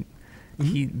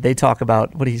 They talk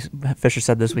about what Fisher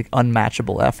said this week,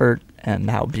 unmatchable effort, and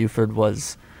how Buford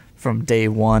was from day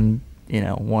one,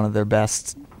 one of their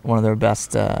best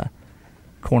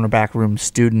cornerback room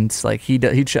students. Like he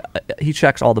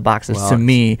checks all the boxes to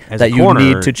me that you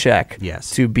need to check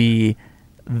to be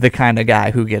the kind of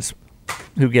guy who gets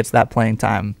that playing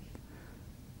time.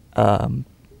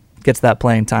 Gets that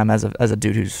playing time as a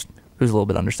dude who's a little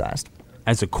bit undersized.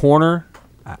 As a corner,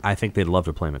 I think they'd love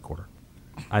to play him at quarter.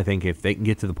 I think if they can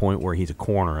get to the point where he's a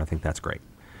corner, I think that's great.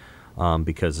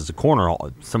 Because as a corner,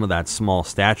 some of that small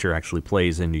stature actually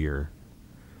plays into your.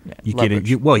 You get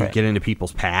into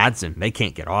people's pads and they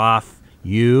can't get off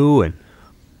you,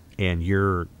 and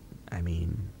you're,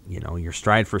 you're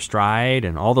stride for stride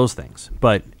and all those things.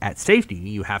 But at safety,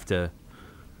 you have to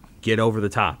get over the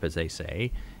top, as they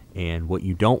say. And what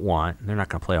you don't want, they're not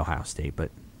going to play Ohio State, but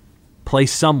play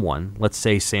someone, let's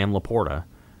say Sam Laporta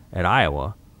at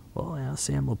Iowa. Well,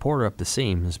 Sam Laporta up the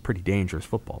seam is a pretty dangerous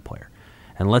football player.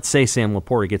 And let's say Sam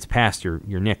Laporta gets past your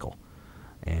nickel,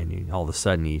 and all of a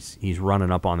sudden he's running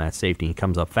up on that safety. He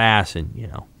comes up fast, and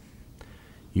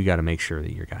you got to make sure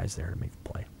that your guy's there to make the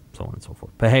play, so on and so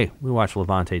forth. But hey, we watched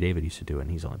Levante David used to do it,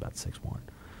 and he's only about 6'1"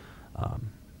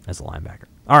 as a linebacker.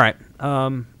 All right,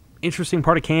 interesting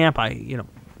part of camp.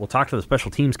 We'll talk to the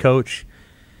special teams coach,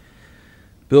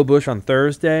 Bill Bush, on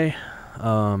Thursday.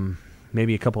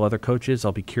 Maybe a couple other coaches.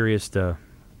 I'll be curious to.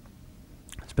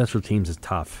 Special teams is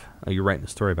tough. You're writing a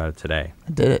story about it today.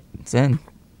 I did it. It's in.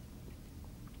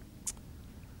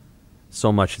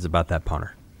 So much is about that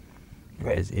punter.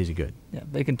 Right. Is he good? Yeah,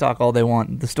 they can talk all they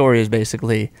want. The story is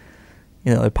basically,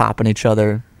 they're popping each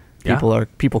other.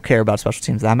 People care about special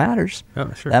teams. That matters.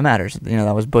 Oh, sure. That matters.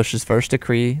 That was Bush's first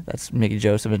decree. That's Mickey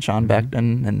Joseph and Sean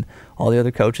Beckton, and all the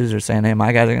other coaches are saying, "Hey,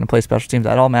 my guys are going to play special teams."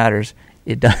 That all matters.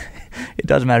 It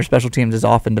doesn't matter. Special teams is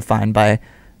often defined by,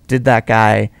 did that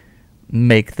guy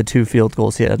make the 2 field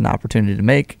goals he had an opportunity to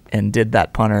make, and did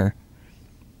that punter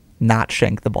not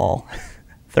shank the ball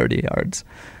 30 yards?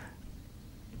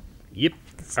 Yep.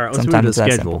 All right, let's move to the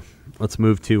schedule. Let's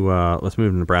move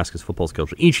to Nebraska's football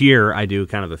schedule. Each year, I do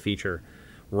kind of a feature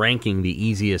ranking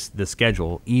the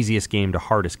schedule, easiest game to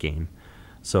hardest game.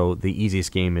 So the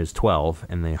easiest game is 12,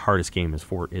 and the hardest game is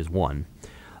 1.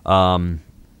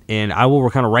 And I will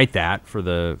kind of write that for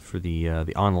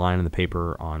the online and the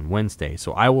paper on Wednesday.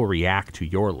 So I will react to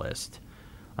your list.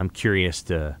 I'm curious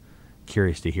to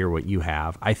hear what you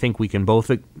have. I think we can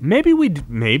both maybe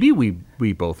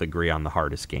we both agree on the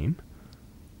hardest game.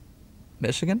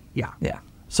 Michigan? Yeah. Yeah.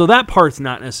 So that part's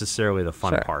not necessarily the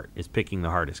fun Sure. part, is picking the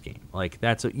hardest game. Like,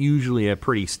 that's usually a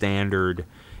pretty standard,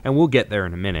 and we'll get there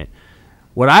in a minute.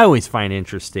 What I always find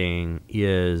interesting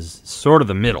is sort of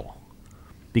the middle,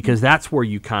 because that's where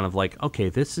you kind of like, okay,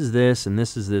 this is this, and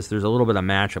this is this. There's a little bit of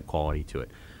matchup quality to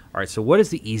it. All right, so what is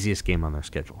the easiest game on their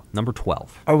schedule? Number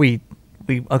 12. Are we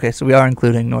okay, so we are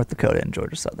including North Dakota and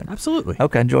Georgia Southern. Absolutely.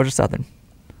 Okay, Georgia Southern.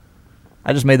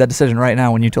 I just made that decision right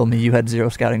now when you told me you had zero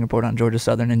scouting report on Georgia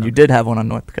Southern, and you did have one on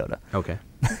North Dakota. Okay.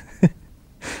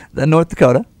 Then North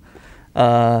Dakota.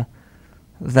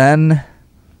 Then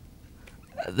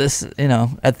this,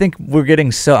 I think we're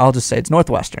getting I'll just say it's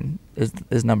Northwestern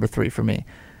is number 3 for me.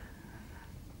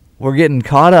 We're getting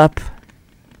caught up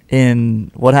in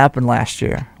what happened last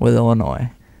year with Illinois.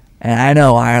 And I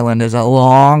know Ireland is a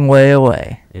long way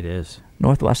away. It is.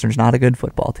 Northwestern's not a good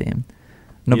football team.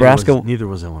 Nebraska. Neither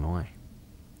was Illinois.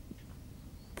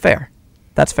 Fair.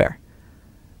 That's fair.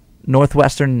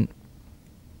 Northwestern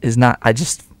is not.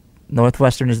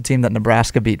 Northwestern is a team that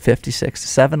Nebraska beat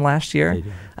 56-7 last year. They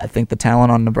did. I think the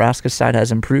talent on Nebraska's side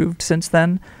has improved since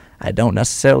then. I don't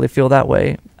necessarily feel that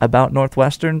way about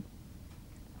Northwestern.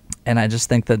 And I just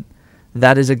think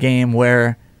that is a game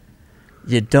where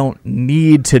you don't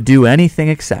need to do anything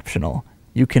exceptional.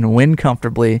 You can win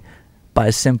comfortably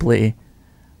by simply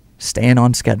staying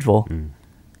on schedule,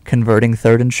 converting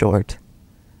third and short,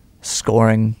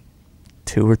 scoring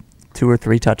two or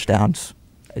three touchdowns.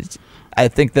 I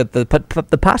think that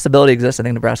the possibility exists. I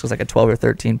think Nebraska's like a 12 or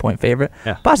 13 point favorite.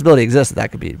 Yeah. Possibility exists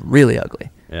that could be really ugly,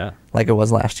 like it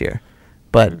was last year.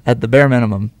 But at the bare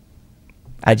minimum,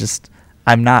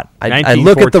 I'm not. I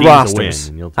look at the 19-14 is a rosters. win,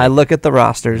 and you'll take I look at the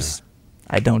rosters.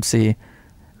 I don't see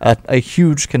a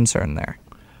huge concern there.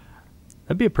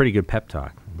 That'd be a pretty good pep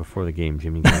talk before the game.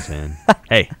 Jimmy goes in.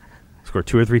 Hey, score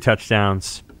 2 or 3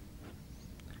 touchdowns.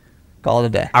 Call it a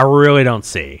day. I really don't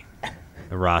see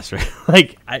the roster.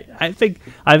 Like I think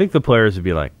the players would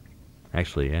be like,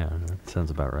 actually, yeah, that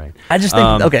sounds about right. I just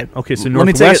think Okay, so let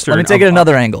me Northwestern. take it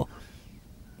another angle.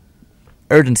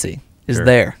 Urgency is Sure.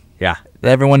 there. Yeah.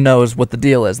 Everyone knows what the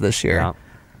deal is this year. Yeah.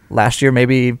 Last year,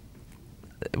 maybe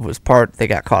it was they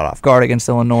got caught off guard against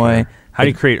Illinois. Sure. How do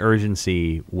you create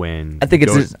urgency when I think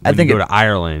you it's go to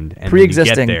Ireland and then you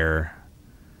pre-existing. get there,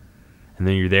 and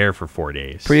then you're there for 4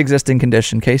 days? Pre-existing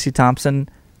condition. Casey Thompson,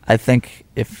 I think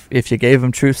if you gave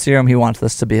him truth serum, he wants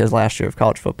this to be his last year of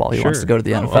college football. He wants to go to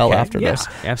the NFL okay. after Yeah, this.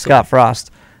 absolutely. Scott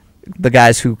Frost, the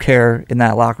guys who care in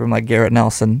that locker room, like Garrett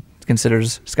Nelson,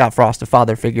 considers Scott Frost a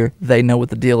father figure. They know what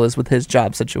the deal is with his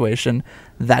job situation.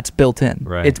 That's built in.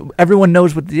 Right. Everyone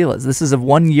knows what the deal is. This is a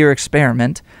 1-year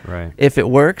experiment. Right. If it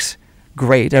works,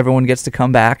 great. Everyone gets to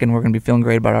come back, and we're going to be feeling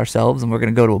great about ourselves, and we're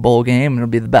going to go to a bowl game, and it'll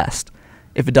be the best.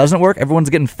 If it doesn't work, everyone's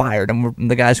getting fired, and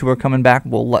the guys who are coming back, a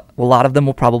lot of them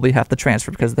will probably have to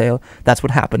transfer because that's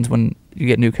what happens when you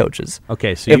get new coaches.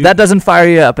 Okay, so if that doesn't fire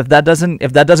you up, if that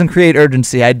doesn't create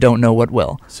urgency, I don't know what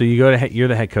will. So you're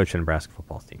the head coach of the Nebraska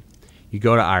football team. You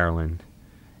go to Ireland,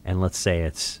 and let's say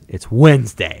it's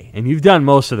Wednesday, and you've done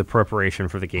most of the preparation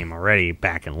for the game already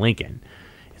back in Lincoln.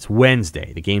 It's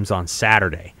Wednesday. The game's on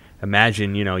Saturday.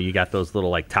 Imagine, you got those little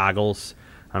like toggles,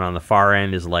 and on the far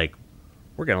end is like,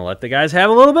 we're going to let the guys have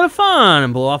a little bit of fun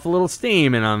and blow off a little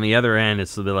steam, and on the other end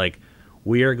it's like,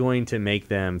 we are going to make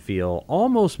them feel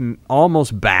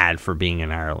almost bad for being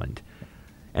in Ireland.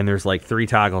 And there's like 3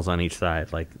 toggles on each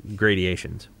side, like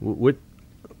gradations.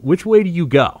 Which way do you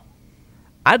go?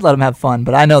 I'd let them have fun,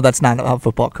 but I know that's not how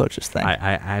football coaches think.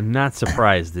 I'm not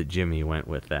surprised that Jimmy went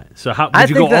with that. So would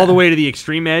you go all the way to the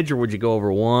extreme edge, or would you go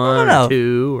over 1 or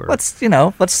 2? Or? Let's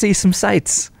see some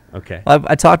sights. Okay.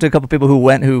 I talked to a couple people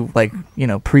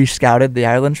who pre-scouted the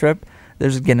Ireland trip.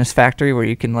 There's a Guinness factory where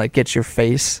you can like get your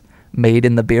face made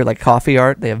in the beer, like coffee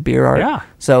art. They have beer art. Yeah.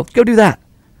 So go do that.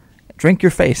 Drink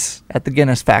your face at the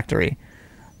Guinness factory.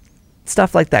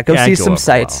 Stuff like that. Go see some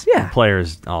sights. Well. Yeah. The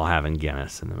players all having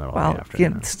Guinness in the middle of the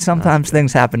afternoon. Sometimes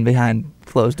things happen behind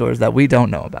closed doors that we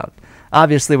don't know about.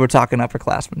 Obviously, we're talking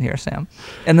upperclassmen here, Sam.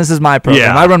 And this is my program.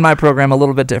 Yeah. I run my program a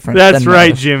little bit different. That's than right,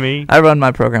 most. Jimmy. I run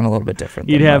my program a little bit different.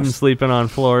 You'd than have most. them sleeping on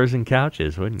floors and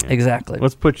couches, wouldn't you? Exactly.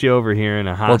 Let's put you over here in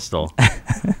a hostel.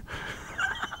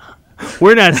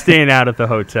 We're not staying out at the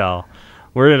hotel.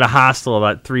 We're at a hostel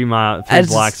about 3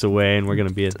 blocks away, and we're going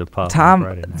to be at the pub on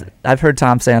Friday night. I've heard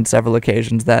Tom say on several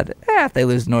occasions that if they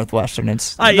lose Northwestern,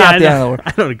 it's not the end of the world.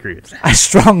 I don't agree with that. I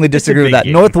strongly disagree with that.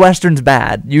 game. Northwestern's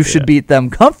bad. You should beat them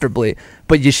comfortably,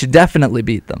 but you should definitely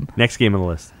beat them. Next game on the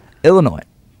list. Illinois.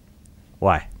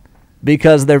 Why?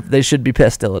 Because they should be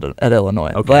pissed at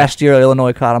Illinois. Okay. Last year,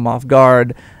 Illinois caught them off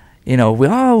guard.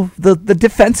 the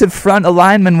defensive front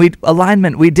alignment,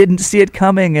 we didn't see it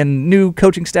coming, and new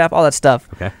coaching staff, all that stuff.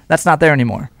 Okay. That's not there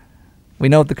anymore. We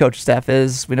know what the coaching staff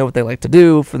is. We know what they like to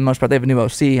do. For the most part, they have a new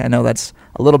OC. I know that's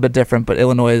a little bit different, but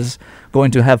Illinois is going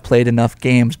to have played enough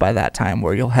games by that time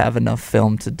where you'll have enough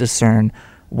film to discern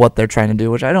what they're trying to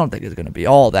do, which I don't think is going to be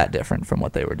all that different from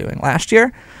what they were doing last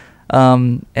year. I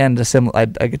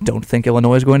don't think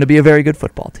Illinois is going to be a very good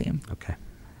football team. Okay.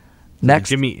 Next,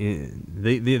 Jimmy,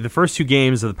 the first 2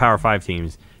 games of the Power 5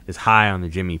 teams is high on the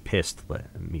Jimmy pissed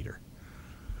meter.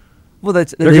 well, they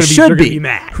They're should gonna be. be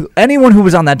mad. Anyone who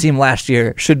was on that team last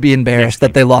year should be embarrassed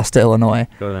that they lost to Illinois.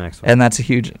 Go to the next one. And that's a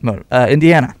huge motive.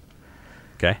 Indiana.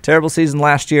 Okay. Terrible season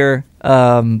last year.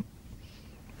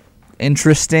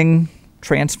 Interesting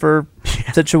transfer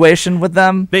situation with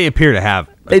them. They appear to have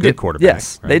a good quarterback.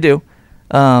 Yes, right? they do.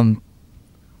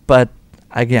 But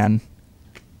again,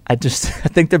 I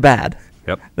think they're bad.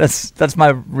 Yep. That's my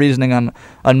reasoning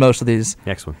on most of these.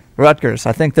 Next one. Rutgers,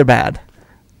 I think they're bad.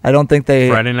 I don't think they.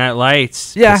 Friday Night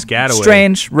Lights. Yeah, Piscataway.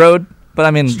 strange road, but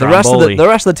I mean the rest of Stromboli. the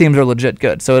rest of the teams are legit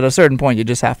good. So at a certain point, you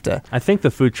just have to. I think the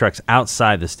food trucks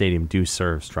outside the stadium do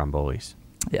serve Strombolis.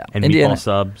 Yeah, And Indiana, meatball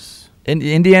subs.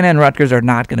 Indiana and Rutgers are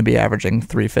not going to be averaging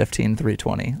 315,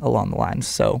 320 along the lines.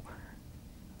 So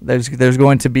there's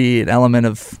going to be an element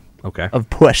of Okay.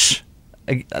 push,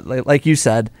 like you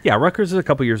said. Yeah, Rutgers is a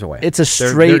couple years away. It's a They're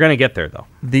straight. going to get there, though.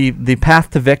 The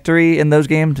path to victory in those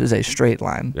games is a straight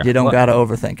line. Yeah. You don't Well, got to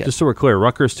overthink it. Just so we're clear,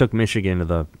 Rutgers took Michigan to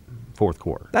the fourth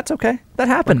quarter. That's okay. That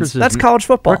happens. Rutgers is- That's college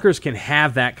football. Rutgers can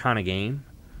have that kind of game,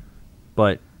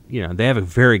 but they have a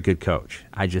very good coach.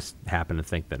 I just happen to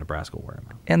think that Nebraska will wear him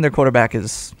out. And their quarterback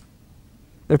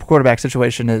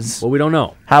situation is. Well, we don't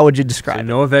know. How would you describe So it?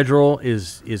 Noah Vedral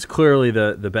is clearly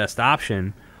the best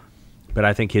option, but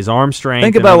I think his arm strength.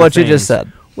 Think and about other what you just things-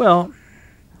 said. Well,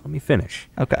 let me finish.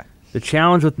 Okay. The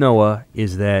challenge with Noah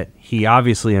is that he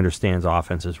obviously understands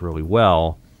offenses really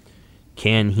well.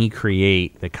 Can he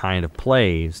create the kind of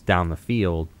plays down the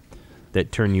field that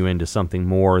turn you into something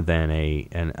more than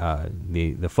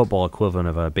the football equivalent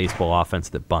of a baseball offense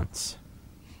that bunts?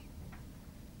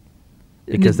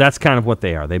 Because that's kind of what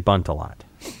they are. They bunt a lot.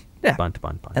 Yeah. Bunt.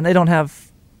 And they don't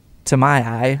have, to my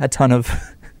eye, a ton of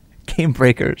game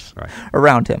breakers Right.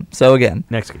 around him. So again,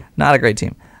 Next game. not a great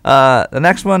team. The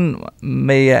next one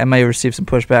I may receive some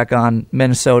pushback on.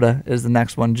 Minnesota is the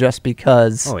next one, just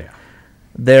because Oh, yeah.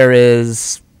 there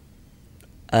is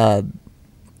a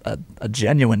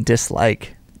genuine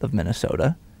dislike of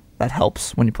Minnesota. That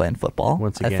helps when you play in football.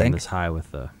 Once I again, think. this high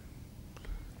with the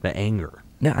anger.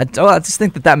 Yeah, I just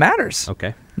think that matters.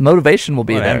 Okay. Motivation will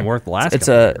be Well, it there. hadn't worked the last it's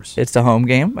couple a of years. it's a home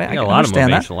game. I got can a lot of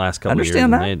understand motivation that. the last couple of years, Understand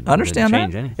and that. they didn't Understand that.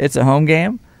 change anything. It's a home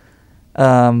game.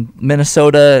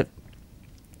 Minnesota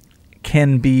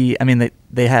can be. I mean,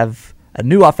 they have a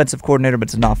new offensive coordinator, but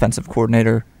it's an offensive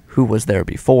coordinator who was there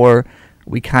before.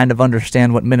 We kind of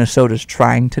understand what Minnesota's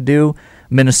trying to do.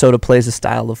 Minnesota plays a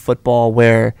style of football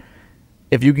where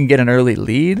if you can get an early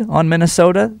lead on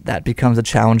Minnesota, that becomes a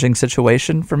challenging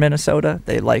situation for Minnesota.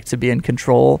 They like to be in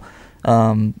control.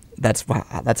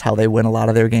 That's how they win a lot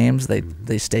of their games.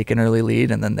 They stake an early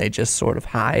lead, and then they just sort of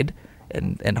hide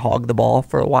and hog the ball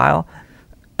for a while.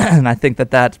 And I think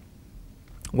that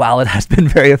while it has been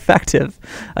very effective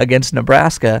against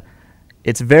Nebraska,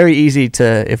 it's very easy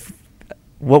to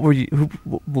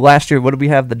last year? What did we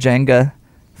have, the Jenga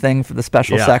thing for the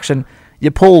special section?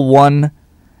 You pull one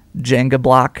Jenga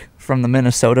block from the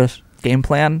Minnesota game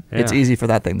plan, it's Yeah. easy for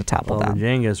that thing to topple Well, down. the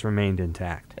Jenga's remained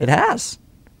intact. It has,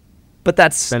 but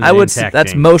that's Been I an would say intact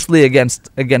that's game. mostly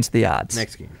against the odds.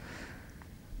 Next game.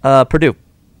 Purdue.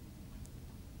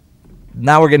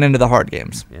 Now we're getting into the hard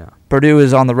games. Yeah. Purdue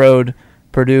is on the road.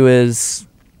 Purdue has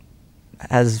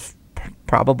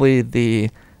probably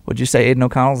would you say Aiden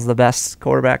O'Connell's the best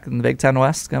quarterback in the Big Ten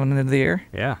West coming into the year?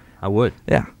 Yeah, I would.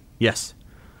 Yeah. Yes.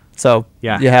 So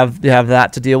Yeah. you have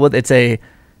that to deal with. It's a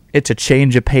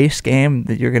change of pace game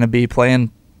that you're going to be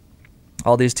playing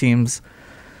all these teams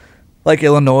like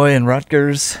Illinois and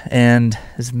Rutgers, and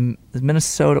is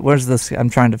Minnesota. Where's this? I'm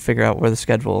trying to figure out where the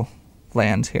schedule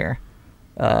lands here.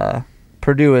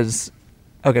 Purdue is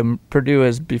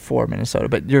before Minnesota,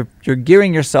 but you're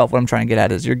gearing yourself. What I'm trying to get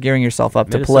at is you're gearing yourself up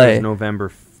Minnesota's to play. November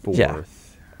 4th. Yeah.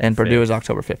 And Purdue 5th. is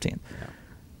October 15th. Yeah.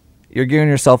 You're gearing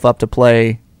yourself up to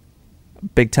play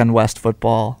Big Ten West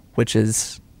football, which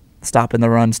is stopping the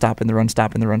run.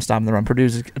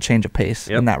 Purdue's a change of pace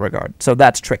in that regard. So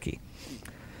that's tricky.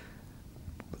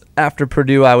 After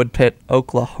Purdue, I would pit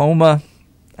Oklahoma.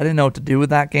 I didn't know what to do with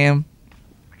that game.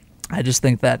 I just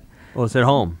think that... Well, it's at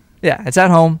home. Yeah, it's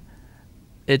at home.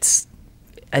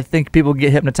 I think people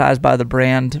get hypnotized by the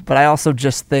brand, but I also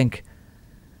just think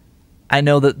I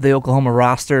know that the Oklahoma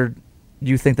roster,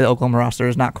 you think the Oklahoma roster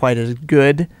is not quite as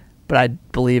good, but I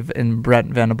believe in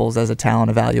Brent Venables as a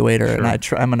talent evaluator,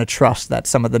 Sure. and I'm going to trust that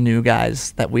some of the new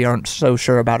guys that we aren't so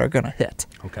sure about are going to hit.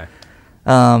 Okay.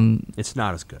 It's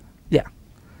not as good. Yeah.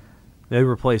 They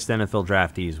replaced NFL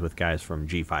draftees with guys from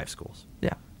G5 schools.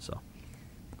 Yeah. So,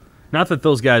 not that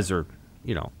those guys are,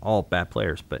 all bad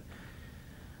players, but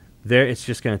it's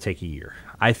just going to take a year.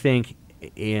 I think,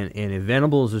 and if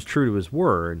Venables is true to his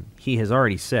word, he has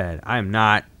already said,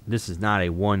 this is not a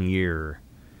 1 year.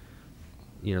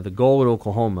 The goal at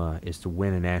Oklahoma is to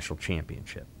win a national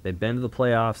championship. They've been to the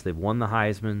playoffs. They've won the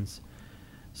Heismans.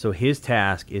 So his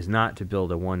task is not to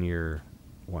build a 1 year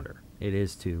wonder. It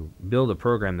is to build a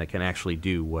program that can actually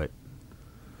do what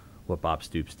Bob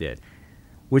Stoops did,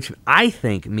 which I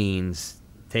think means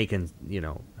taking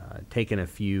a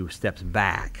few steps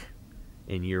back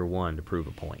in year one to prove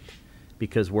a point.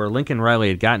 Because where Lincoln Riley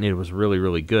had gotten it was really,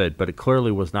 really good, but it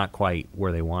clearly was not quite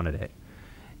where they wanted it.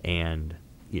 And,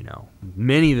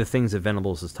 many of the things that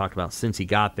Venables has talked about since he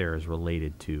got there is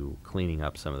related to cleaning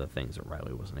up some of the things that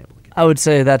Riley wasn't able to get. I would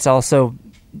say that's also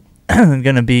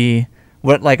going to be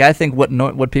I think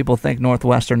what people think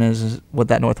Northwestern is what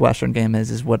that Northwestern game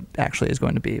is what actually is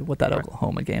going to be what that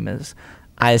Oklahoma game is.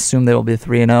 I assume they will be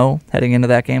 3-0 heading into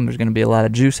that game. There's going to be a lot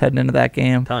of juice heading into that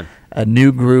game. A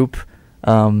new group.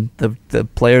 The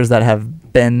players that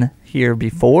have been here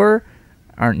before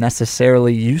aren't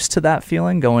necessarily used to that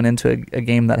feeling going into a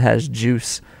game that has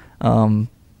juice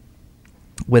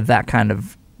with that kind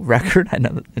of record. I know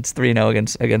that it's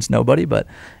 3-0 against nobody, but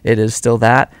it is still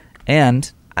that.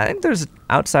 And I think there's an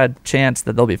outside chance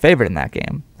that they'll be favored in that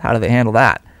game. How do they handle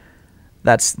that?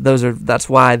 That's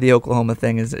why the Oklahoma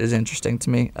thing is interesting to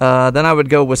me. Then I would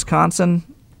go Wisconsin.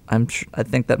 I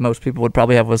think that most people would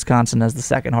probably have Wisconsin as the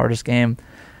second hardest game.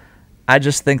 I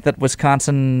just think that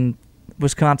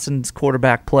Wisconsin's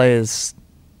quarterback play has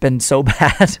been so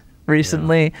bad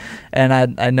recently, and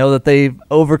I know that they've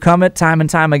overcome it time and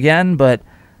time again, but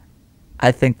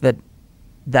I think that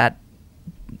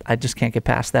I just can't get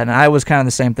past that. And I was kind of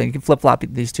the same thing. You can flip-flop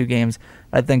these two games.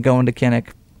 I think going to Kinnick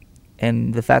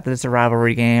and the fact that it's a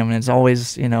rivalry game and it's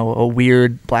always, a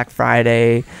weird Black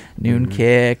Friday noon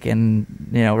kick and,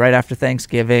 right after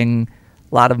Thanksgiving,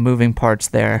 a lot of moving parts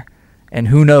there. And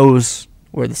who knows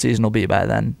where the season will be by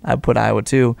then. I put Iowa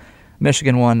 2.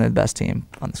 Michigan 1, the best team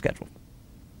on the schedule.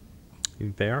 You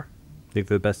think they are? You think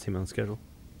they're the best team on the schedule?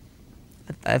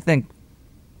 I think,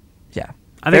 yeah.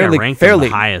 I think I ranked them the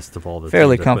highest of all the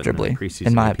fairly teams comfortably,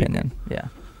 in my opinion. Yeah,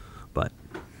 but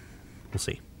we'll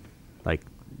see.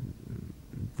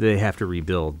 They have to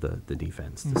rebuild the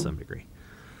defense to some degree.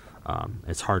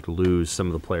 It's hard to lose some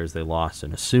of the players they lost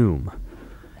and assume.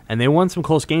 And they won some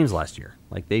close games last year.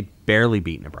 They barely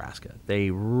beat Nebraska. They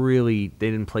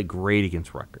didn't play great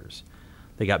against Rutgers.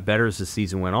 They got better as the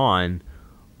season went on,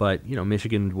 but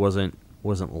Michigan wasn't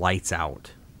lights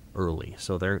out early.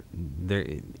 So they're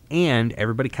and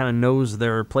everybody kind of knows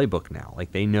their playbook now.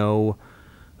 They know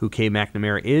who K.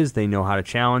 McNamara is. They know how to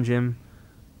challenge him.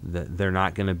 They're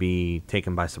not going to be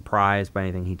taken by surprise by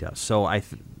anything he does. So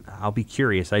I'll be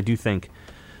curious. I do think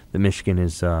that Michigan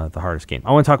is the hardest game.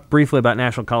 I want to talk briefly about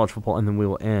National College Football, and then we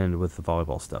will end with the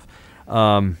volleyball stuff.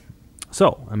 My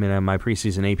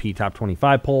preseason AP Top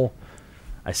 25 poll,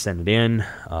 I send it in.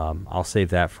 I'll save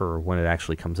that for when it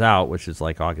actually comes out, which is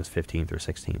August 15th or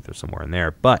 16th or somewhere in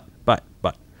there. But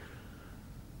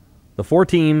the four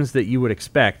teams that you would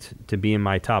expect to be in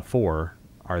my top four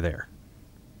are there.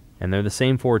 And they're the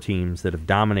same four teams that have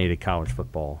dominated college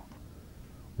football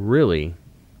really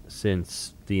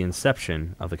since the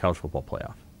inception of the college football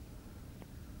playoff.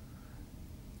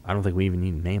 I don't think we even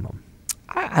need to name them.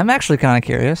 I'm actually kind of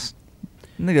curious. I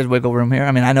think there's wiggle room here.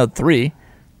 I know three,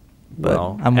 but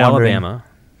I'm wondering. Alabama,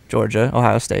 Georgia,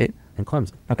 Ohio State, and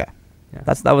Clemson. Okay, yeah.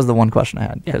 That was the one question I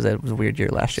had because it was a weird year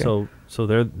last year. So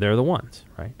they're the ones,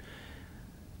 right?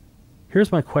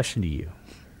 Here's my question to you: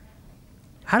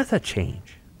 how does that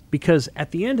change? Because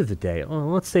at the end of the day,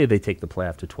 let's say they take the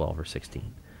playoff to 12 or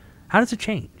 16. How does it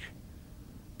change?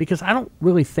 Because I don't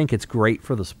really think it's great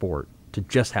for the sport to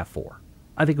just have four.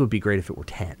 I think it would be great if it were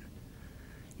 10.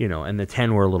 And the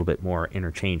 10 were a little bit more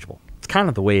interchangeable. It's kind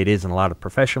of the way it is in a lot of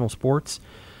professional sports.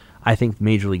 I think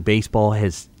Major League Baseball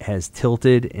has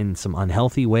tilted in some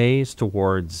unhealthy ways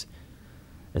towards,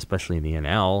 especially in the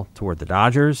NL, toward the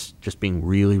Dodgers just being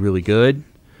really, really good.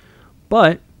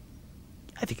 But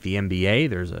I think the NBA,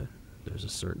 there's a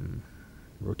certain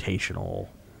rotational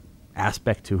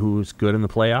aspect to who's good in the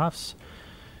playoffs,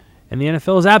 and the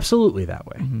NFL is absolutely that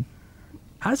way. Mm-hmm.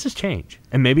 How does this change?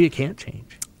 And maybe it can't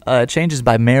change. It changes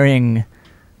by marrying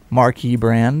marquee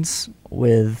brands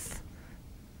with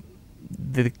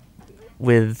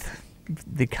with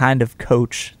the kind of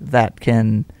coach that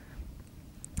can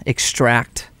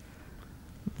extract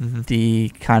the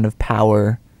kind of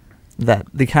power, that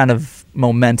the kind of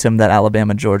momentum that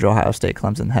Alabama, Georgia, Ohio State,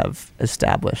 Clemson have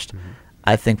established. Mm-hmm.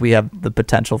 I think we have the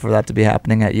potential for that to be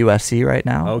happening at USC right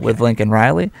now with Lincoln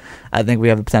Riley. I think we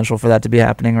have the potential for that to be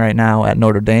happening right now at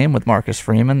Notre Dame with Marcus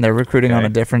Freeman. They're recruiting on a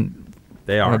different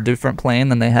plane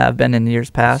than they have been in years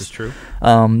past. This is true.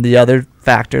 The other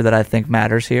factor that I think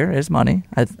matters here is money.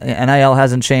 NIL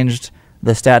hasn't changed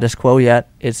the status quo yet.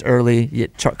 It's early.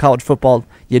 College football,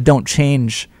 you don't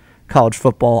change college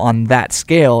football on that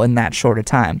scale in that short a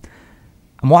time.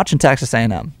 I'm watching Texas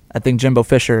A&M. I think Jimbo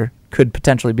Fisher could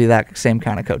potentially be that same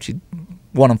kind of coach. He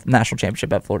won a national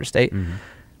championship at Florida State. Mm-hmm.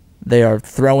 They are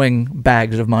throwing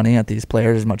bags of money at these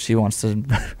players as much as he wants to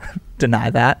deny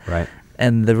that. Right.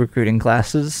 And the recruiting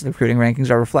classes, the recruiting rankings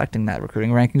are reflecting that.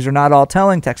 Recruiting rankings are not all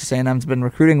telling. Texas A&M's been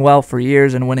recruiting well for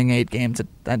years and winning 8 games.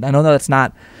 I know that's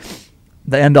not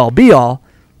the end-all, be-all,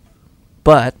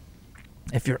 but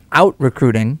if you're out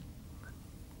recruiting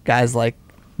guys like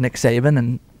Nick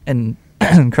Saban and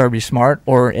Kirby Smart,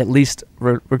 or at least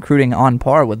recruiting on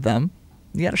par with them,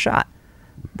 you got a shot.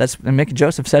 And Mickey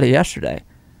Joseph said it yesterday.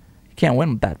 You can't win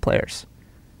with bad players.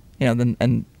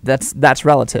 And that's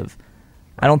relative.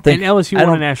 I don't think. And LSU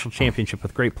won a national championship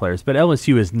with great players, but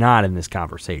LSU is not in this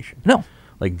conversation. No.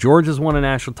 Like Georgia's won a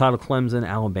national title, Clemson,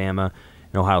 Alabama,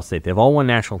 and Ohio State. They've all won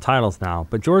national titles now,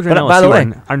 but Georgia and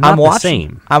LSU are not the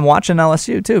same. I'm watching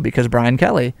LSU too because Brian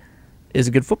Kelly is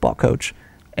a good football coach,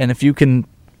 and if you can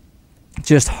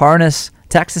just harness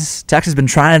Texas has been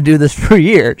trying to do this for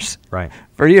years. Right.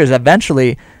 For years.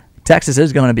 Eventually, Texas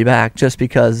is going to be back just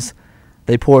because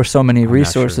they pour so many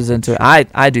resources into it.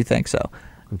 I do think so.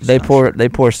 They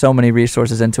pour so many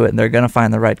resources into it, and they're going to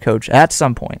find the right coach at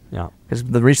some point. Yeah. Because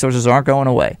the resources aren't going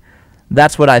away.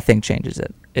 That's what I think changes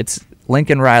it. It's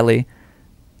Lincoln Riley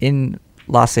in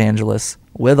Los Angeles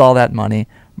with all that money,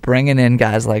 bringing in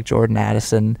guys like Jordan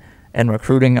Addison and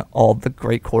recruiting all the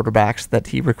great quarterbacks that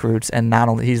he recruits. And not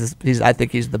only I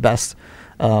think he's the best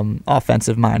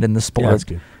offensive mind in the sport. Yeah, that's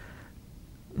good.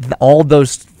 All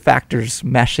those factors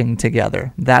meshing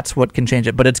together, that's what can change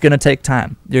it. But it's going to take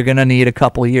time. You're going to need a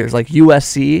couple years. Like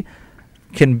USC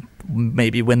can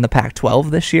maybe win the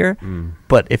Pac-12 this year,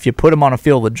 but if you put them on a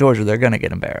field with Georgia, they're going to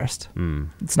get embarrassed.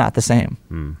 It's not the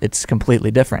same. It's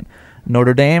completely different.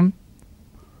 Notre Dame,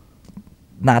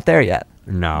 not there yet.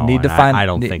 No, need to find. I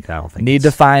don't think. Need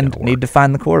to find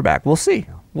the quarterback. We'll see.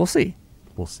 Yeah. We'll see.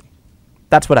 We'll see.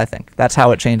 That's what I think. That's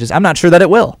how it changes. I'm not sure that it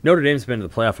will. Notre Dame's been to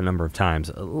the playoff a number of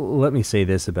times. Let me say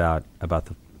this about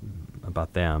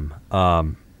them.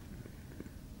 I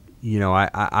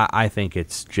think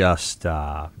it's just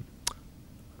 2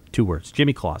 words.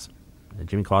 Jimmy Clausen.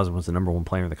 Jimmy Clausen was the number 1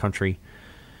 player in the country.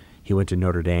 He went to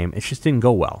Notre Dame. It just didn't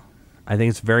go well. I think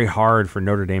it's very hard for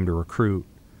Notre Dame to recruit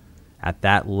at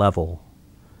that level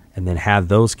and then have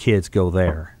those kids go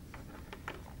there.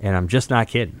 And I'm just not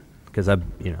kidding because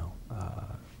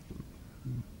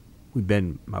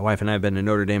my wife and I have been to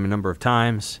Notre Dame a number of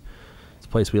times. It's a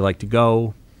place we like to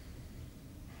go.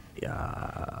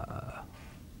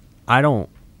 I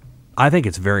think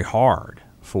it's very hard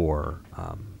for,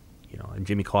 and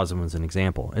Jimmy Clausen was an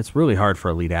example. It's really hard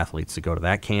for elite athletes to go to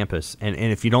that campus. And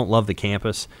if you don't love the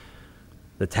campus,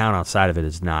 the town outside of it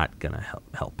is not going to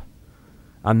help.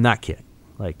 I'm not kidding.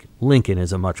 Like, Lincoln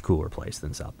is a much cooler place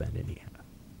than South Bend, Indiana.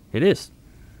 It is.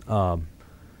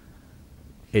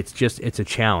 It's a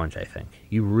challenge, I think.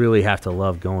 You really have to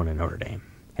love going to Notre Dame.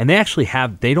 And they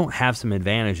don't have some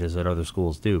advantages that other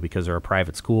schools do because they're a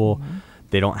private school. Mm-hmm.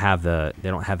 They don't have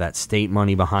that state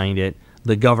money behind it.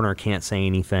 The governor can't say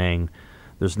anything.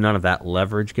 There's none of that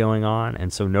leverage going on.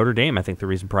 And so Notre Dame, I think the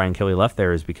reason Brian Kelly left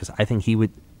there is because I think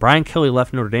Brian Kelly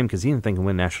left Notre Dame because he didn't think he'd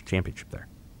win a national championship there.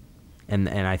 And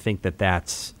I think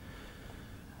that's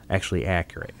actually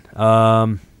accurate.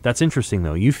 That's interesting,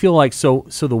 though. You feel like so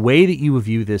the way that you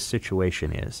view this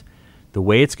situation is the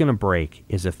way it's going to break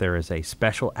is if there is a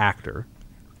special actor.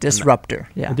 Disruptor,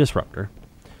 A disruptor.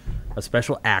 A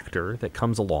special actor that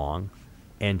comes along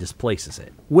and displaces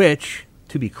it, which,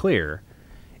 to be clear,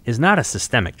 is not a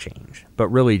systemic change, but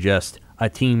really just a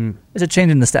team. It's a change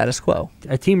in the status quo.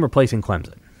 A team replacing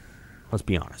Clemson. Let's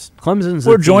be honest.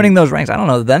 We're joining those ranks. I don't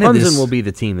know. Clemson will be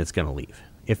the team that's going to leave.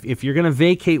 If you're going to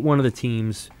vacate one of the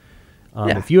teams,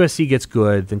 if USC gets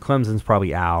good, then Clemson's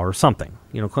probably out or something.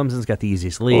 Clemson's got the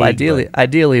easiest league. Well, ideally,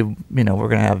 we're going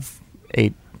to have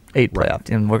eight playoff,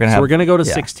 and we're going to go to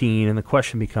 16, and the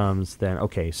question becomes then,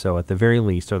 okay, so at the very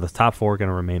least, are the top 4 going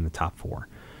to remain the top 4?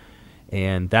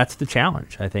 And that's the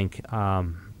challenge, I think,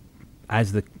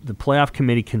 as the playoff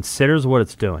committee considers what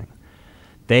it's doing.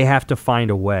 they have to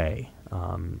find a way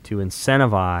to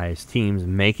incentivize teams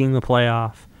making the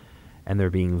playoff and there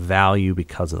being value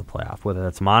because of the playoff, whether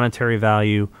that's monetary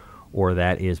value or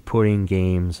that is putting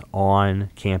games on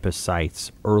campus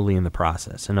sites early in the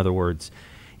process. In other words,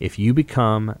 if you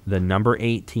become the number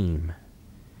 8 team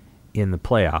in the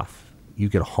playoff, you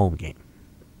get a home game.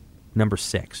 Number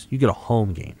 6, you get a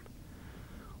home game,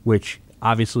 which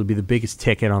obviously would be the biggest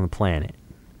ticket on the planet.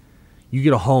 You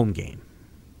get a home game.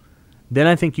 Then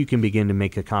I think you can begin to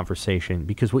make a conversation,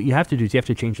 because what you have to do is you have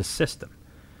to change the system.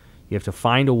 You have to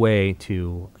find a way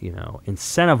to,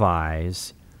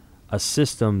 incentivize a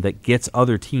system that gets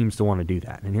other teams to want to do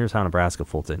that. And here's how Nebraska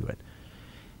folds into it.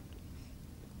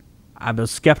 I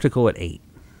was skeptical at 8.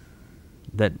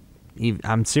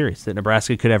 I'm serious that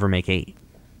Nebraska could ever make 8.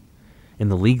 In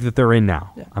the league that they're in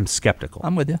now, yeah. I'm skeptical.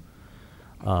 I'm with you.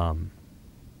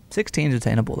 16 is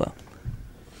attainable, though.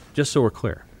 Just so we're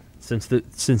clear, since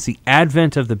the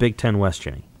advent of the Big Ten West,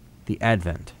 Jenny, the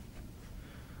advent,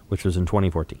 which was in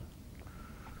 2014,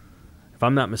 if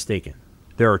I'm not mistaken,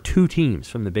 there are 2 teams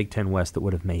from the Big Ten West that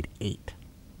would have made 8.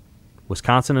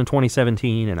 Wisconsin in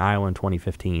 2017 and Iowa in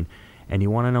 2015. And you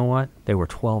want to know what? They were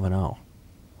 12-0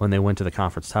 when they went to the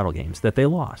conference title games that they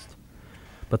lost.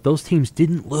 But those teams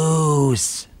didn't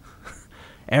lose.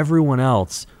 Everyone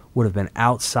else would have been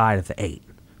outside of the 8.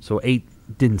 So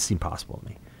 8 didn't seem possible to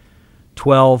me.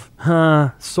 12,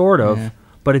 sort of, yeah.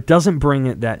 But it doesn't bring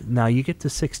it that now you get to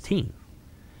 16.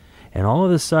 And all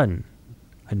of a sudden,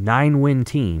 a 9-win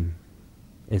team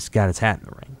has got its hat in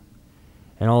the ring.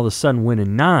 And all of a sudden,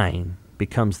 winning 9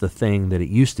 becomes the thing that it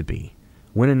used to be.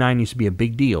 Winning 9 used to be a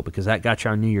big deal because that got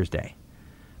you on New Year's Day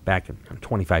back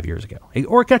 25 years ago.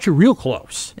 Or it got you real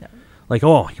close. Yeah. Like,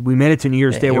 we made it to New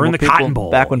Year's Day. We're in the Cotton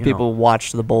Bowl. Back when people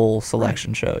watched the bowl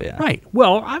selection show, yeah. Right.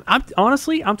 Well, I'm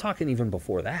honestly, I'm talking even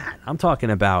before that. I'm talking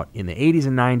about in the 80s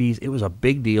and 90s, it was a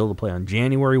big deal to play on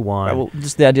January 1. Right, well,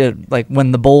 just the idea, like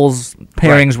when the bowls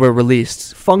pairings were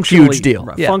released, huge deal.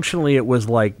 Right. Yeah. Functionally, it was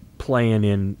like playing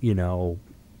in,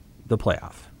 the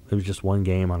playoff. It was just one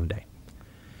game on a day.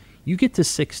 You get to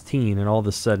 16, and all of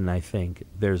a sudden, I think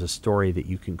there's a story that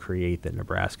you can create that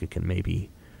Nebraska can maybe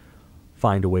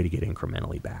find a way to get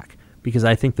incrementally back. Because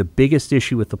I think the biggest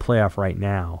issue with the playoff right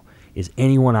now is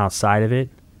anyone outside of it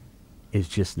is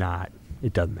just not,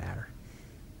 it doesn't matter.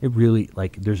 It really,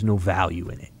 there's no value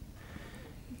in it.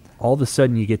 All of a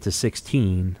sudden you get to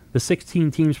 16, the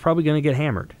 16 team's probably going to get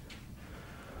hammered.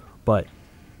 But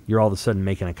you're all of a sudden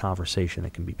making a conversation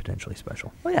that can be potentially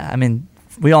special. Well, yeah, I mean,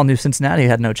 we all knew Cincinnati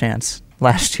had no chance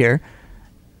last year.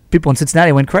 People in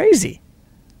Cincinnati went crazy.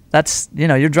 That's,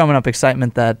 you're drumming up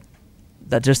excitement that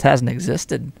just hasn't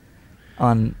existed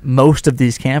on most of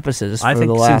these campuses for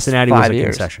the last Cincinnati 5 was a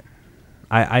years. Concession.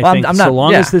 I think so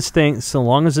long as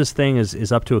this thing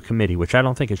is up to a committee, which I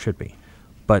don't think it should be,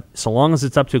 but so long as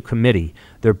it's up to a committee,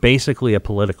 they're basically a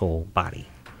political body,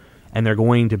 and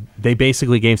they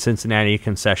basically gave Cincinnati a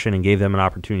concession and gave them an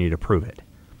opportunity to prove it,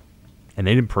 and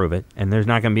they didn't prove it, and there's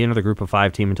not going to be another group of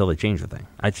 5 team until they change the thing.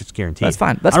 I just guarantee. That's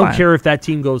fine. I don't care if that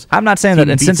team goes. I'm not saying that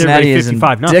in Cincinnati is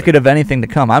indicative of anything to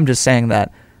come. I'm just saying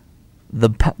that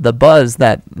the buzz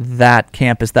that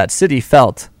campus, that city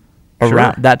felt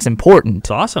around, that's important.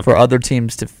 It's awesome for other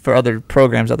teams for other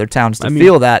programs, other towns to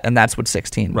feel that, and that's what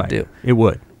 16 would do. It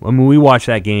would. I mean, we watched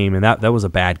that game, and that was a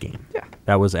bad game. Yeah,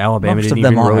 that was Alabama didn't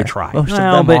even really try. Most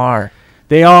of them are.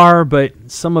 They are, but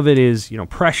some of it is,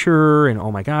 pressure and,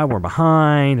 oh, my God, we're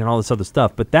behind and all this other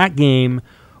stuff. But that game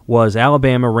was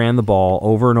Alabama ran the ball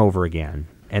over and over again,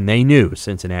 and they knew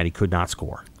Cincinnati could not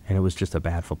score, and it was just a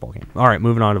bad football game. All right,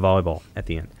 moving on to volleyball at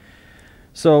the end.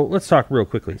 So let's talk real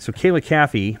quickly. So Kayla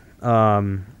Caffey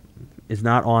is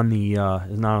not on the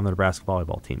Nebraska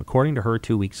volleyball team. According to her,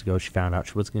 2 weeks ago, she found out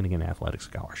she was going to get an athletic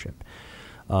scholarship.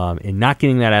 In not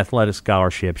getting that athletic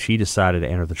scholarship, she decided to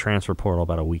enter the transfer portal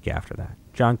about a week after that.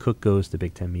 John Cook goes to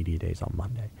Big Ten Media Days on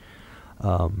Monday.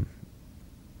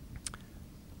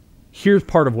 Here's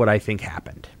part of what I think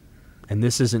happened, and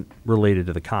this isn't related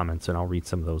to the comments, and I'll read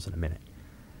some of those in a minute.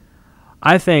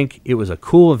 I think it was a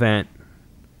cool event,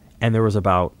 and there was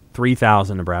about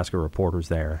 3,000 Nebraska reporters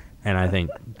there, and I think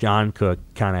John Cook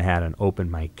kind of had an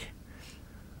open mic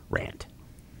rant.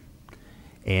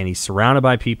 And he's surrounded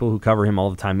by people who cover him all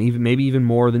the time, maybe even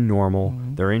more than normal.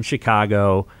 Mm-hmm. They're in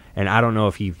Chicago, and I don't know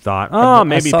if he thought,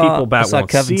 maybe people back won't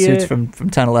Kevin see Suits it. from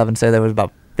 10-11 say there was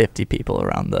about 50 people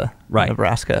around the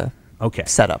Nebraska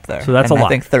setup there. So that's a lot. I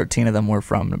think 13 of them were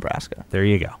from Nebraska. There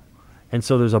you go. And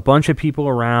so there's a bunch of people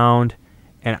around,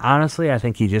 and honestly, I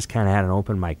think he just kind of had an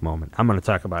open mic moment. I'm going to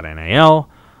talk about NIL.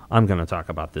 I'm going to talk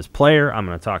about this player. I'm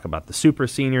going to talk about the super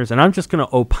seniors, and I'm just going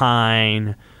to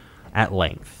opine at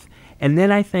length. And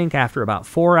then I think after about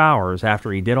 4 hours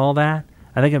after he did all that,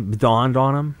 I think it dawned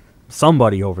on him,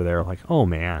 somebody over there, like, oh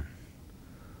man,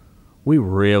 we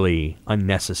really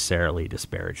unnecessarily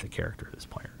disparaged the character of this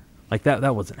player. Like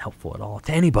that wasn't helpful at all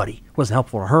to anybody. It wasn't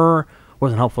helpful to her.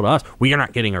 Wasn't helpful to us. We are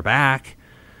not getting her back.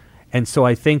 And so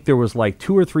I think there was like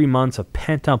 2 or 3 months of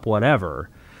pent up whatever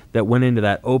that went into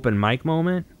that open mic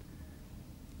moment.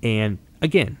 And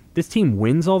again, this team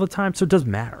wins all the time, so it doesn't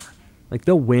matter. Like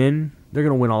they'll win. They're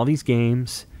going to win all these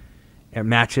games and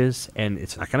matches, and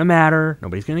it's not going to matter.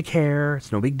 Nobody's going to care.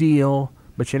 It's no big deal.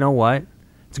 But you know what?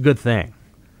 It's a good thing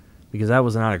because that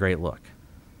was not a great look.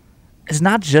 It's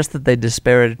not just that they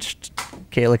disparaged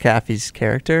Kayla Caffey's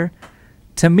character.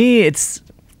 To me, it's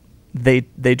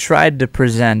they tried to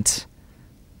present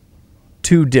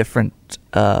two different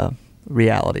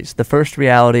realities. The first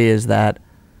reality is that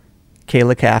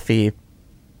Kayla Caffey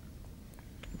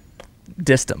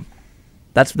dissed him.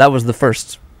 That was the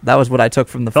first. That was what I took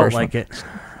from the Felt first like one. it.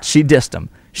 She dissed him.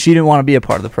 She didn't want to be a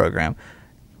part of the program.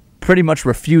 Pretty much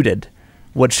refuted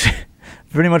what she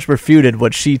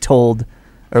told,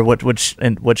 or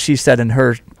what she said in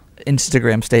her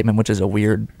Instagram statement, which is a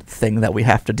weird thing that we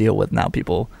have to deal with now.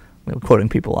 People quoting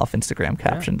people off Instagram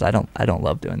captions. Yeah. I don't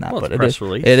love doing that. Well, but press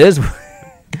release. It is.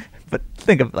 But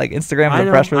think of like Instagram and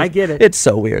press release. I get it. It's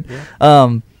so weird.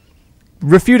 Yeah.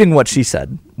 Refuting what she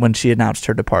said when she announced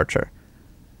her departure.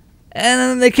 And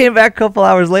then they came back a couple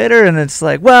hours later, and it's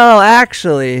like, well,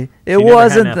 actually, it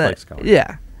wasn't that.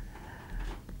 Yeah,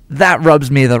 that rubs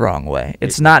me the wrong way.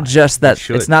 It's not just that.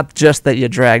 It's not just that you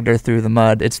dragged her through the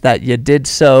mud. It's that you did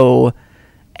so,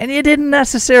 and you didn't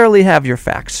necessarily have your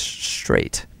facts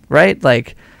straight, right?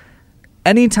 Like,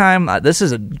 anytime this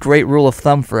is a great rule of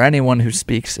thumb for anyone who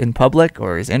speaks in public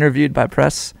or is interviewed by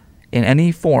press in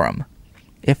any forum.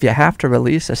 If you have to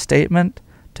release a statement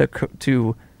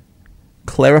to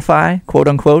clarify, quote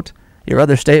unquote, your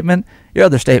other statement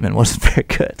wasn't very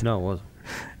good. No, it wasn't.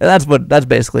 And that's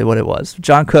basically what it was.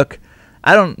 John Cook,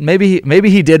 maybe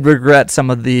he did regret some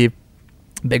of the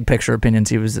big picture opinions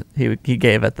he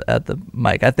gave at the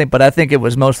mic. I think it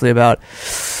was mostly about,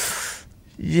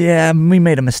 yeah, we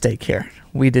made a mistake here.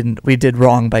 We did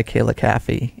wrong by Kayla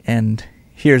Caffey, and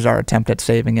here's our attempt at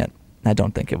saving it. I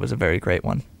don't think it was a very great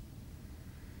one.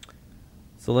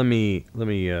 So let me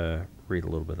read a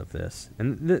little bit of this,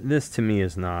 and this to me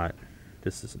is not.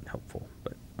 This isn't helpful,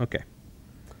 but okay.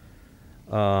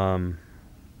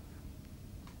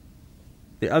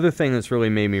 The other thing that's really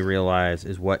made me realize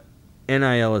is what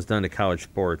NIL has done to college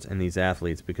sports and these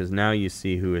athletes, because now you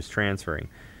see who is transferring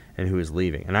and who is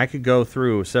leaving. And I could go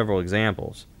through several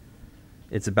examples.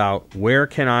 It's about where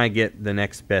can I get the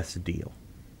next best deal.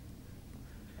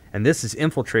 And this has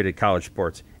infiltrated college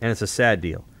sports, and it's a sad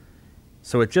deal.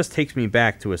 So it just takes me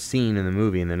back to a scene in the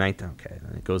movie in the night. Okay,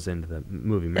 and it goes into the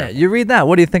movie. Yeah, you read that.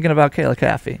 What are you thinking about Kayla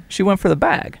Caffey? She went for the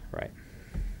bag. Right.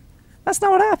 That's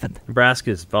not what happened.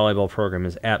 Nebraska's volleyball program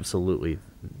is absolutely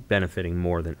benefiting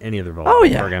more than any other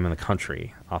volleyball program in the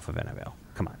country off of NIL.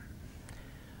 Come on.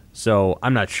 So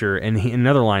I'm not sure. And in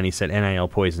another line, he said NIL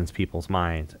poisons people's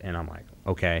minds, and I'm like,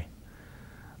 okay.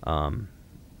 And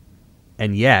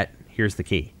yet, here's the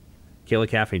key: Kayla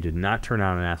Caffey did not turn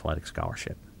down an athletic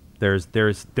scholarship. There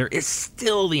is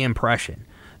still the impression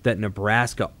that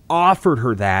Nebraska offered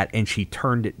her that and she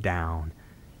turned it down.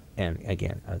 And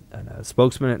again, a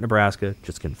spokesman at Nebraska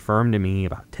just confirmed to me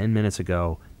about 10 minutes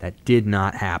ago that did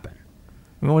not happen.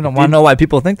 We don't want to know why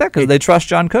people think that, because they trust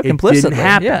John Cook implicitly. It didn't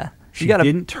happen. Yeah. She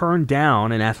didn't turn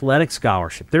down an athletic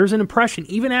scholarship. There's an impression,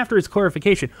 even after his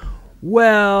clarification,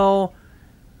 well,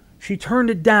 she turned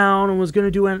it down and was going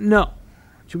to do it. No,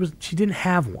 she didn't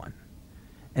have one.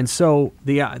 And so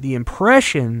the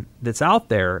impression that's out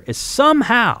there is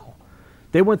somehow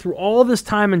they went through all this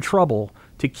time and trouble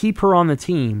to keep her on the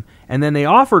team, and then they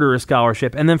offered her a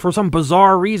scholarship, and then for some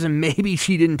bizarre reason, maybe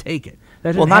she didn't take it.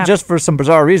 Well, not just for some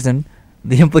bizarre reason.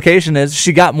 The implication is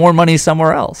she got more money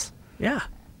somewhere else. Yeah,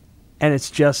 and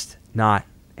it's just not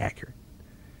accurate.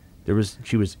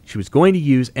 She was going to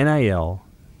use NIL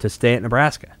to stay at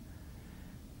Nebraska.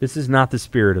 This is not the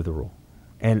spirit of the rule.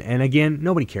 And again,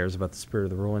 nobody cares about the spirit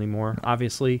of the rule anymore,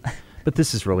 obviously. But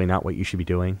this is really not what you should be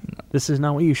doing. This is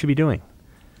not what you should be doing.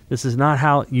 This is not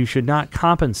how you should not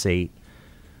compensate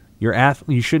your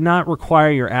you should not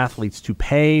require your athletes to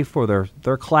pay for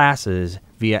their classes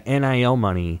via NIL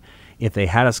money if they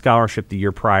had a scholarship the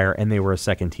year prior and they were a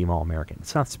second-team All-American.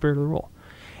 It's not the spirit of the rule.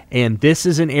 And this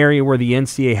is an area where the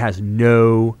NCAA has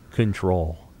no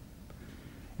control.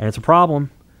 And it's a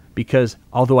problem because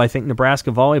although I think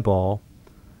Nebraska volleyball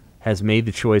has made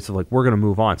the choice of, like, we're going to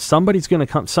move on. Somebody's going to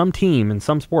come, some team in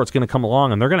some sport's going to come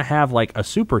along, and they're going to have, like, a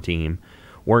super team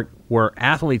where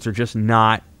athletes are just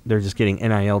not, they're just getting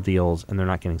NIL deals and they're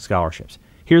not getting scholarships.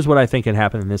 Here's what I think had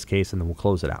happened in this case, and then we'll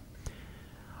close it out.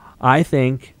 I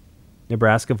think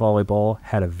Nebraska volleyball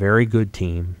had a very good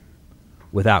team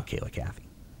without Kayla Caffey.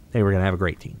 They were going to have a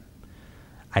great team.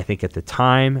 I think at the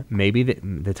time, maybe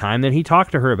the time that he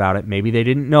talked to her about it, maybe they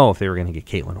didn't know if they were going to get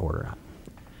Caitlin Hoard or not.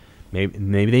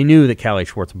 Maybe they knew that Callie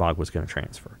Schwarzenbach was going to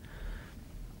transfer.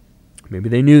 Maybe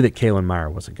they knew that Kaylin Meyer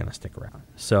wasn't going to stick around.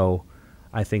 So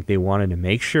I think they wanted to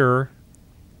make sure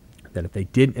that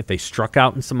if they struck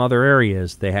out in some other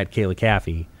areas, they had Kayla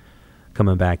Caffey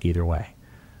coming back either way.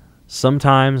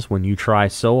 Sometimes when you try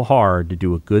so hard to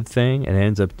do a good thing, it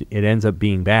ends up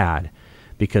being bad,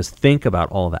 because think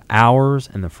about all the hours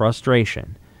and the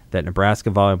frustration that Nebraska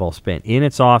volleyball spent in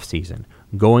its offseason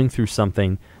going through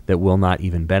something that will not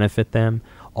even benefit them,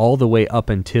 all the way up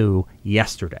until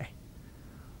yesterday.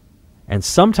 And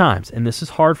sometimes, and this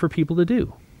is hard for people to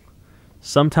do,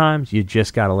 sometimes you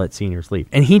just got to let seniors leave.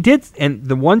 And he did, and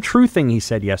the one true thing he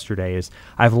said yesterday is,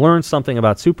 I've learned something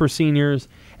about super seniors,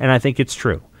 and I think it's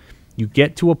true. You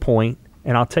get to a point,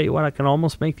 and I'll tell you what, I can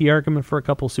almost make the argument for a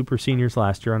couple super seniors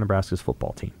last year on Nebraska's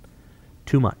football team.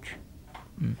 Too much.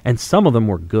 And some of them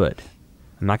were good.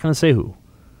 I'm not going to say who,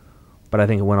 but I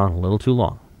think it went on a little too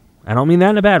long. I don't mean that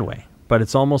in a bad way, but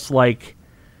it's almost like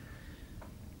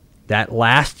that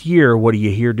last year, what are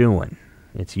you here doing?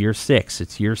 It's year 6,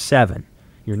 it's year 7.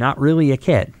 You're not really a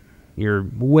kid. You're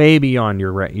way beyond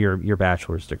your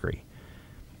bachelor's degree.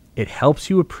 It helps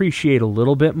you appreciate a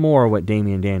little bit more what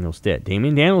Damian Daniels did.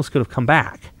 Damian Daniels could have come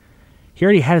back. He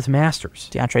already had his master's.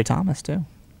 DeAndre Thomas, too.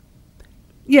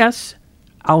 Yes,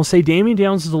 I will say Damian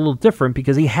Daniels is a little different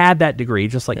because he had that degree,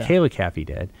 just like Kayla Caffey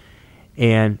did.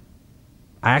 And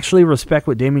I actually respect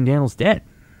what Damian Daniels did.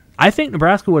 I think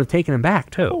Nebraska would have taken him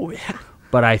back, too. Oh, yeah.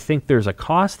 But I think there's a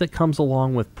cost that comes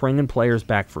along with bringing players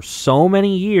back for so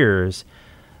many years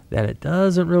that it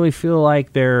doesn't really feel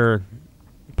like they're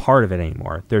part of it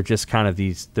anymore. They're just kind of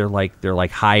they're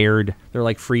like hired, they're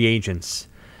like free agents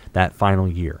that final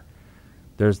year.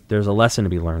 There's a lesson to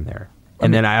be learned there.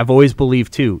 And then I've always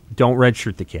believed, too, don't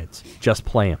redshirt the kids. Just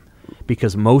play them.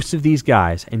 Because most of these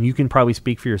guys, and you can probably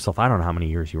speak for yourself, I don't know how many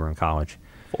years you were in college.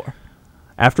 4.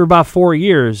 After about 4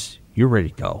 years, you're ready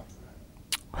to go.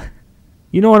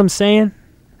 You know what I'm saying?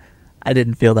 I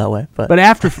didn't feel that way. But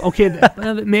after, okay,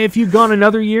 if you'd gone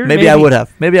another year. Maybe I would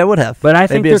have. But I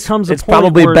think there comes a point it's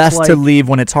probably where best it's to like, leave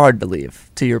when it's hard to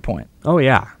leave, to your point. Oh,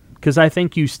 yeah. Because I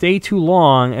think you stay too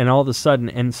long, and all of a sudden,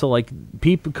 and so like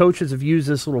coaches have used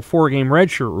this little 4-game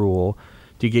redshirt rule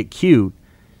to get cute,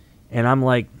 and I'm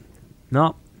like,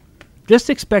 no, just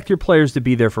expect your players to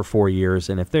be there for 4 years,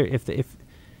 and if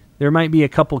there might be a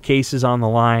couple cases on the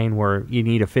line where you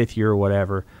need a 5th year or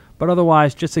whatever, but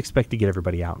otherwise, just expect to get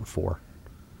everybody out in 4.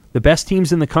 The best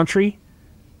teams in the country,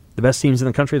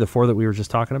 the 4 that we were just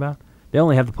talking about, they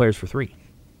only have the players for 3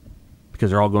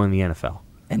 because they're all going to the NFL.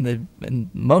 And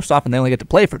most often they only get to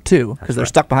play for 2 because they're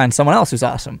stuck behind someone else who's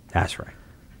awesome. That's right.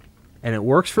 And it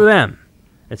works for them.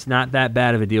 It's not that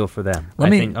bad of a deal for them. I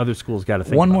think other schools got to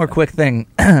think one about more that. quick thing.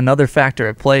 Another factor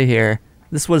at play here.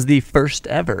 This was the first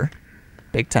ever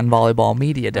Big Ten volleyball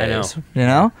media days. You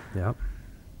know? Yep.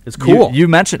 It's cool. You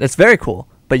mentioned it's very cool.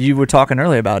 But you were talking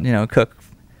earlier about, Cook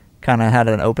kind of had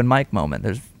an open mic moment.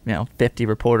 There's, 50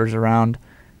 reporters around.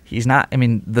 He's not, the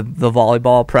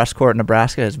volleyball press court in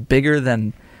Nebraska is bigger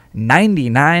than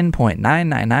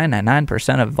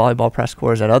 99.99999% of volleyball press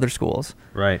corps at other schools.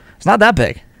 Right. It's not that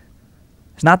big.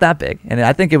 And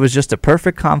I think it was just a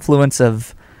perfect confluence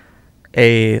of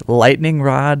a lightning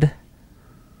rod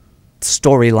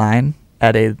storyline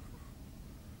at a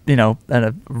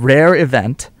rare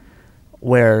event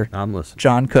where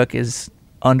John Cook is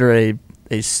under a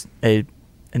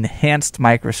enhanced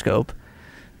microscope.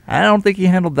 I don't think he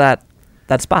handled that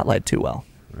spotlight too well.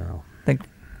 No. I think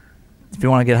if you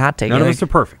want to get a hot take, none of us are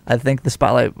perfect. I think the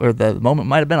spotlight or the moment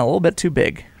might have been a little bit too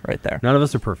big right there. None of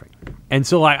us are perfect. And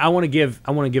so I want to give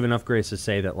enough grace to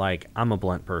say that I'm a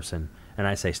blunt person and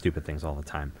I say stupid things all the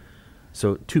time.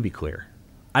 So to be clear,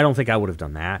 I don't think I would have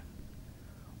done that.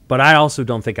 But I also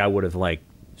don't think I would have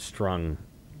strung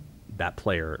that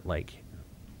player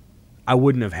I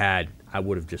would have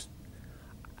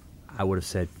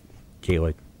said,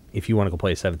 Kayla, if you want to go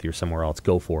play a 7th year somewhere else,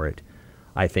 go for it.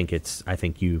 I think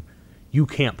you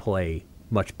can't play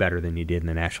much better than you did in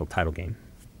the national title game.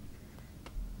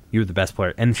 You were the best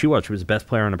player, and she was the best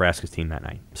player on Nebraska's team that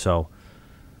night. So,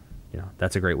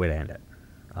 that's a great way to end it.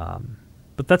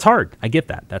 But that's hard. I get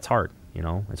that. That's hard.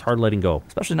 It's hard letting go.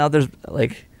 Especially now there's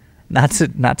not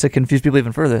to confuse people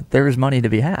even further, there is money to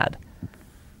be had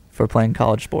for playing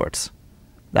college sports.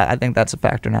 I think that's a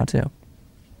factor now too.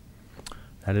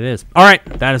 That it is. All right,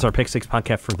 that is our Pick Six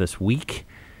podcast for this week.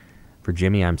 For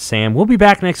Jimmy, I'm Sam. We'll be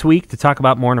back next week to talk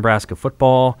about more Nebraska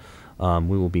football.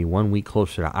 We will be 1 week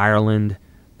closer to Ireland.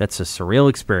 That's a surreal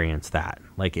experience, that.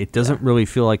 Like, it doesn't really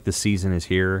feel like the season is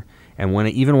here, and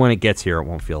even when it gets here, it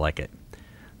won't feel like it.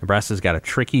 Nebraska's got a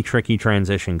tricky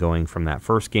transition going from that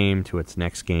first game to its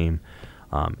next game.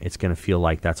 It's going to feel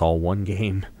like that's all one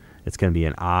game. It's going to be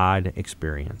an odd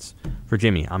experience. For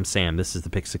Jimmy, I'm Sam. This is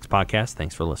the Pick Six Podcast.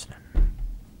 Thanks for listening.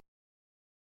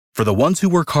 For the ones who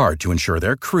work hard to ensure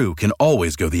their crew can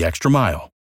always go the extra mile,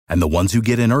 and the ones who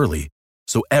get in early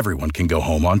so everyone can go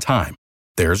home on time,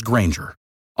 there's Grainger,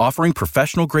 offering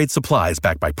professional-grade supplies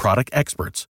backed by product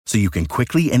experts so you can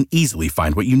quickly and easily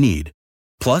find what you need.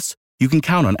 Plus, you can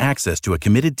count on access to a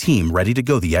committed team ready to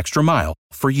go the extra mile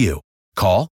for you.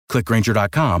 Call, click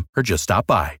Grainger.com, or just stop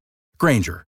by.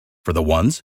 Grainger, for the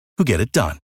ones who get it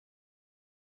done.